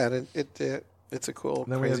direction. Yeah, it's a cool,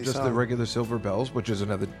 then crazy we have just song. the regular Silver Bells, which is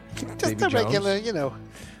another Just Davy the Jones. regular,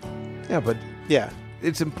 Yeah, but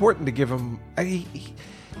it's important to give him.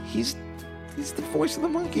 He's the voice of the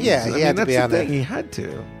Monkees. Yeah, he had to be on there. there. He had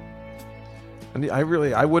to. And I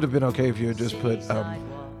would have been okay if you had just put,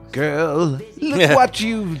 "Girl, look what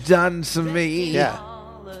you've done to me." Yeah.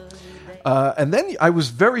 And then I was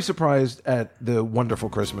very surprised at the Wonderful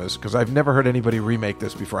Christmas because I've never heard anybody remake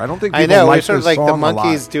this before. I don't think people I know. like It's sort of this like the song a lot.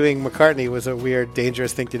 Monkees doing McCartney was a weird,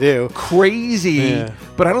 dangerous thing to do. Crazy, Yeah.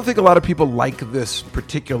 but I don't think a lot of people like this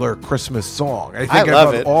particular Christmas song. I think love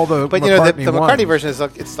out of it. all the but McCartney the ones, McCartney version is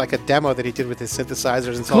it's like a demo that he did with his synthesizers,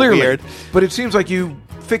 and it's clearly all weird. But it seems like you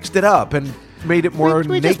fixed it up and made it more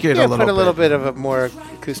We naked just, a little put a little bit. bit of a more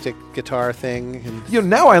acoustic guitar thing. And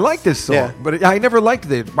Now I like this song, Yeah. but I never liked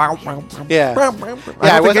the. Yeah.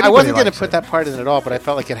 I I wasn't going to put that part in at all, but I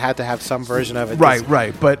felt like it had to have some version of it.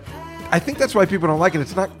 Right. But I think that's why people don't like it.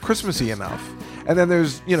 It's not Christmassy enough. And then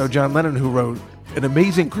there's John Lennon, who wrote an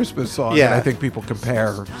amazing Christmas song that I think people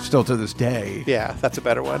compare still to this day. Yeah, that's a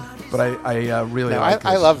better one. But I really like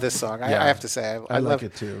I this. love this song. Yeah. I have to say, I love like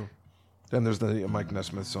it too. Then there's the Mike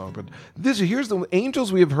Nesmith song, but here's the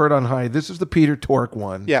Angels We Have Heard on High. This is the Peter Tork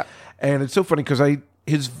one. Yeah, and it's so funny because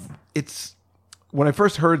it's when I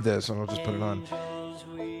first heard this, and I'll just put it on.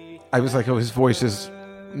 I was like, oh, his voice is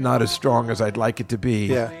not as strong as I'd like it to be.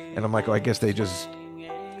 Yeah, and I'm like, oh, I guess they just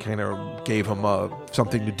kind of gave him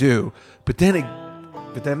something to do. But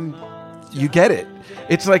then you get it.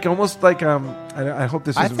 It's like almost like I hope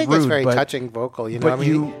this isn't rude. I think it's very touching vocal. You know, but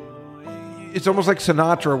it's almost like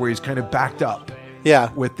Sinatra, where he's kind of backed up.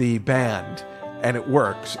 Yeah. With the band, and it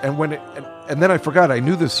works. And and then I forgot I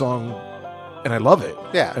knew this song, and I love it.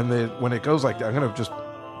 Yeah. And when it goes like that, I'm gonna just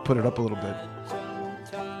put it up a little bit,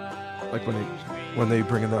 like when they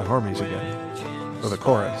bring in the harmonies again, or the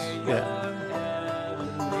chorus. Yeah.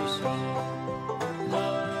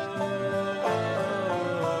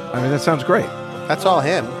 I mean, that sounds great. That's all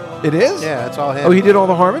him. It is? Yeah, it's all him. Oh, he did all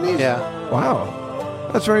the harmonies? Yeah. Wow.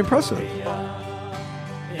 That's very impressive.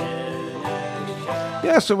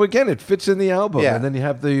 Yeah, so again, it fits in the album. Yeah. And then you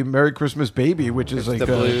have the Merry Christmas Baby, which is like the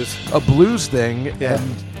blues. A blues thing. Yeah.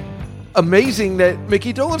 And amazing that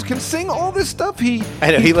Mickey Dolenz can sing all this stuff. I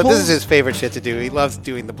know. This is his favorite shit to do. He loves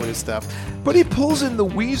doing the blues stuff. But he pulls in the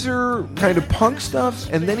Weezer kind of punk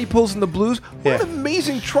stuff, and then he pulls in the blues. What an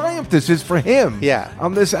amazing triumph this is for him. Yeah.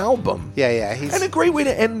 On this album. Yeah. And a great way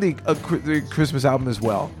to end the Christmas album as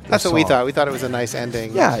well. That's what we thought. We thought it was a nice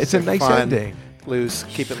ending. Yeah, it's a nice fun, ending. Loose.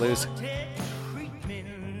 Keep it loose.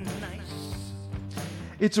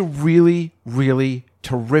 It's a really, really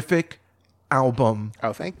terrific album.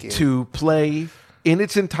 Oh, thank you. To play in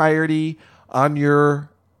its entirety on your,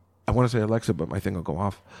 I want to say Alexa, but my thing will go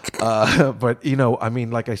off. But, I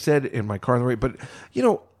mean, like I said, in my car on the way. But,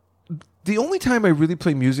 the only time I really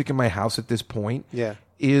play music in my house at this point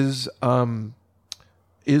is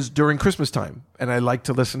during Christmas time. And I like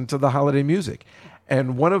to listen to the holiday music.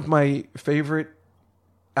 And one of my favorite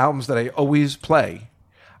albums that I always play,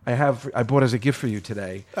 I bought as a gift for you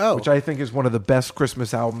today, which I think is one of the best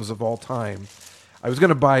Christmas albums of all time. I was going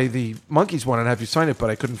to buy the Monkees one and have you sign it, but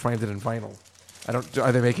I couldn't find it in vinyl.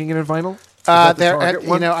 Are they making it in vinyl?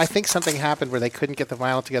 I think something happened where they couldn't get the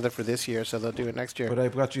vinyl together for this year, so they'll do it next year. But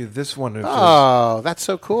I've got you this one. Oh, that's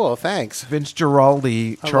so cool! Thanks, Vince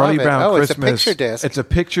Guaraldi, Charlie Brown Christmas. It's a picture disc. It's a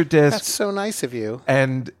picture disc. That's so nice of you.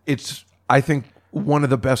 And it's, I think, one of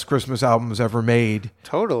the best Christmas albums ever made.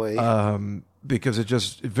 Totally. Because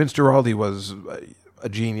Vince Guaraldi was a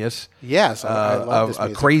genius. Yes, I love this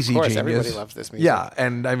music. A crazy of course, genius. Everybody loves this music. Yeah,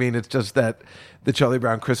 and I mean, it's just that the Charlie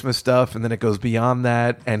Brown Christmas stuff, and then it goes beyond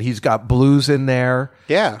that, and he's got blues in there.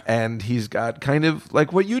 Yeah. And he's got kind of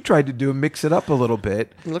like what you tried to do, mix it up a little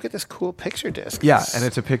bit. Look at this cool picture disc. Yeah, and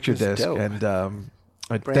it's a picture disc. Dope. And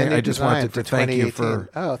I just wanted to thank you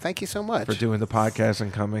for thank you so much for doing the podcast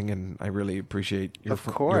and coming, and I really appreciate your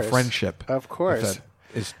friendship. Of course.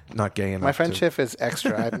 It's not gay enough. My friendship is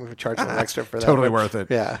extra. I'm charging extra for that. Totally worth it.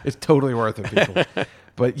 Yeah. It's totally worth it, people.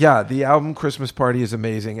 But yeah, the album Christmas Party is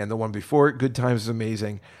amazing, and the one before it, Good Times, is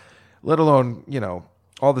amazing. Let alone,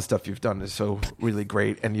 all the stuff you've done is so really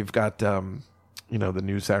great. And you've got, the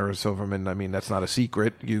new Sarah Silverman. I mean, that's not a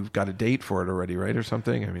secret. You've got a date for it already, right? Or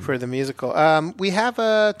something? I mean, for the musical. We have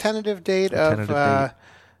a tentative date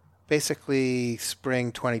basically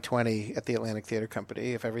spring 2020 at the Atlantic Theater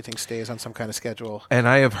Company, if everything stays on some kind of schedule. And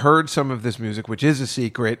I have heard some of this music, which is a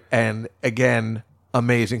secret, and again,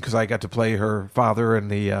 amazing, because I got to play her father in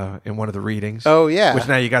in one of the readings. Oh, yeah. Which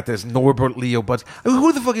now you got this Norbert Leo Butz.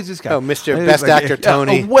 Who the fuck is this guy? Oh, Mr. Best Actor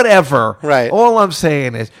Tony. Whatever. Right. All I'm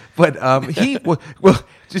saying is, but he,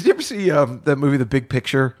 did you ever see that movie, The Big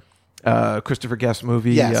Picture? Christopher Guest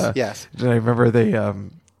movie? Yes. I remember they...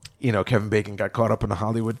 Kevin Bacon got caught up in the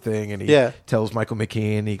Hollywood thing, and he tells Michael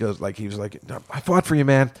McKean, he was like, I fought for you,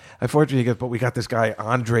 man. I fought for you. He goes, but we got this guy,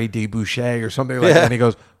 Andre Debouché or something like that. And he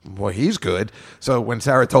goes, well, he's good. So when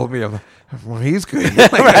Sarah told me, I'm like, well, he's good.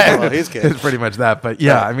 Well, he's good. It's pretty much that. But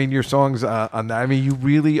yeah, I mean, your songs on that, I mean, you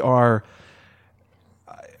really are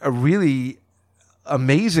a really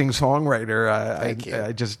amazing songwriter. Thank you.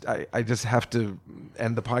 I just have to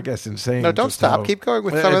end the podcast in saying, no, don't stop. Keep going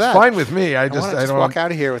with some of that. It's fine with me. I don't walk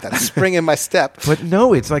out of here with that spring in my step. But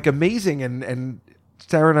no, it's like amazing. And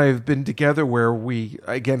Sarah and I have been together where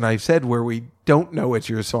I've said where we don't know it's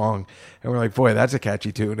your song, and we're like, boy, that's a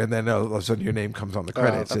catchy tune. And then all of a sudden your name comes on the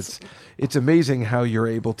credits. It's amazing how you're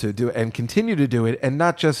able to do it and continue to do it, and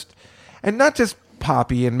not just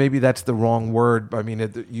poppy, and maybe that's the wrong word. I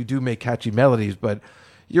mean, you do make catchy melodies, but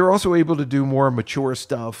you're also able to do more mature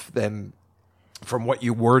stuff than from what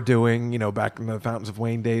you were doing, back in the Fountains of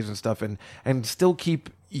Wayne days and stuff, and still keep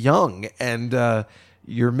young. And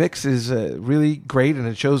your mix is really great, and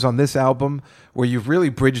it shows on this album where you've really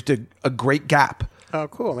bridged a great gap. Oh,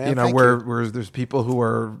 cool, man. Where there's people who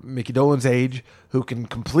are Mickey Dolenz age who can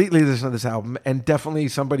completely listen to this album, and definitely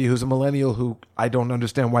somebody who's a millennial who I don't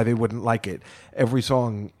understand why they wouldn't like it. Every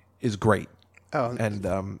song is great. Oh, and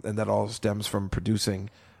that all stems from producing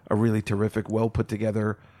a really terrific, well put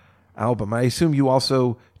together album. I assume you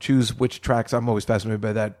also choose which tracks. I'm always fascinated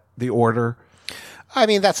by that, the order. I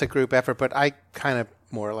mean, that's a group effort, but I kind of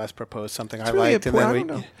more or less proposed something I really liked. And then I don't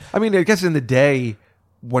know. I mean, I guess in the day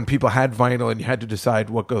when people had vinyl and you had to decide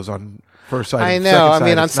what goes on first side. I and know. second I side,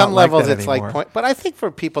 mean, on it's some not like levels, that it's anymore. like point. But I think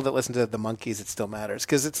for people that listen to the Monkees, it still matters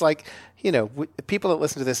because it's like people that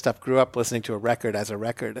listen to this stuff grew up listening to a record as a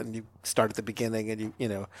record, and you start at the beginning, and you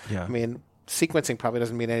know. Yeah. I mean, sequencing probably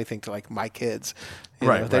doesn't mean anything to like my kids.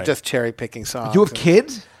 Right, They're right. just cherry picking songs. You have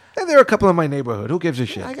kids? And there are a couple in my neighborhood. Who gives a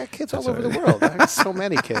shit? I got kids all over the world. I got so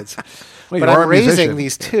many kids. Well, but you are I'm a raising musician.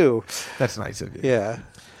 these two. That's nice of you. Yeah.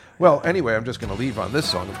 Well, anyway, I'm just going to leave on this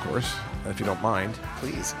song, of course, if you don't mind.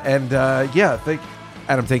 Please. And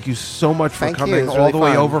Adam, thank you so much for Thank you. coming It was all really the way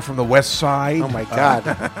fun. over from the West Side. Oh my God!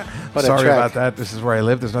 What a Sorry trek. about that. This is where I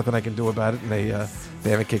live. There's nothing I can do about it, and they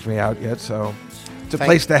haven't kicked me out yet. So it's a Thank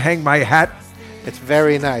place to hang my hat. It's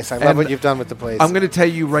very nice. I love And what you've done with the place. I'm going to tell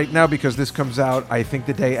you right now because this comes out, I think,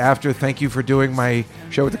 the day after. Thank you for doing my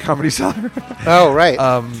show at the Comedy Cellar. Oh, right.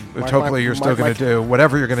 Which hopefully you're still going to do.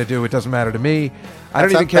 Whatever you're going to do, it doesn't matter to me. I don't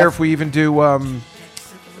even care if we even do.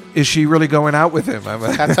 Is she really going out with him?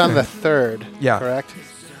 That's on the 3rd. Yeah. Correct.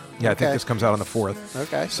 Yeah, I think Okay. this comes out on the 4th.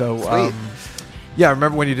 Okay. So, Sweet. yeah, I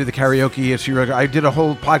remember when you did the karaoke. I did a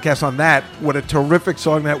whole podcast on that. What a terrific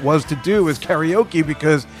song that was to do as karaoke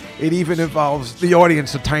because it even involves the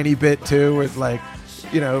audience a tiny bit too. It's like,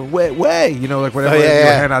 way, like whatever you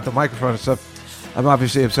hand out the microphone and stuff. I'm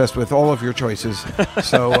obviously obsessed with all of your choices.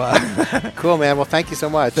 So Cool, man. Well, thank you so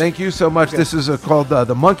much. thank you so much. This is called The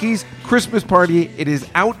Monkees Christmas Party. It is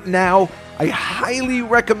out now. I highly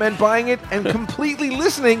recommend buying it and completely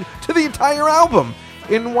listening to the entire album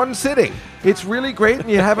in one sitting. It's really great, and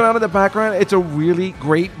you have it on in the background. It's a really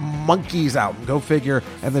great Monkees album. Go figure,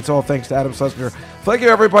 and that's all thanks to Adam Schlesinger. Thank you,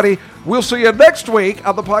 everybody. We'll see you next week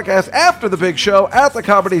on the podcast after the big show at the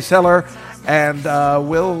Comedy Cellar, and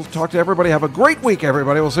we'll talk to everybody. Have a great week,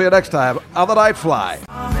 everybody. We'll see you next time on The Night Fly.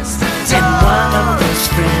 In one of those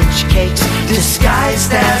French cakes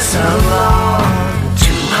disguised as a lawn.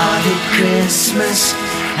 Two-hearted Christmas,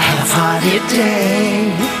 half-hearted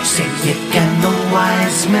day. Saint Nick and the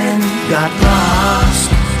wise men got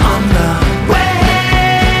lost on the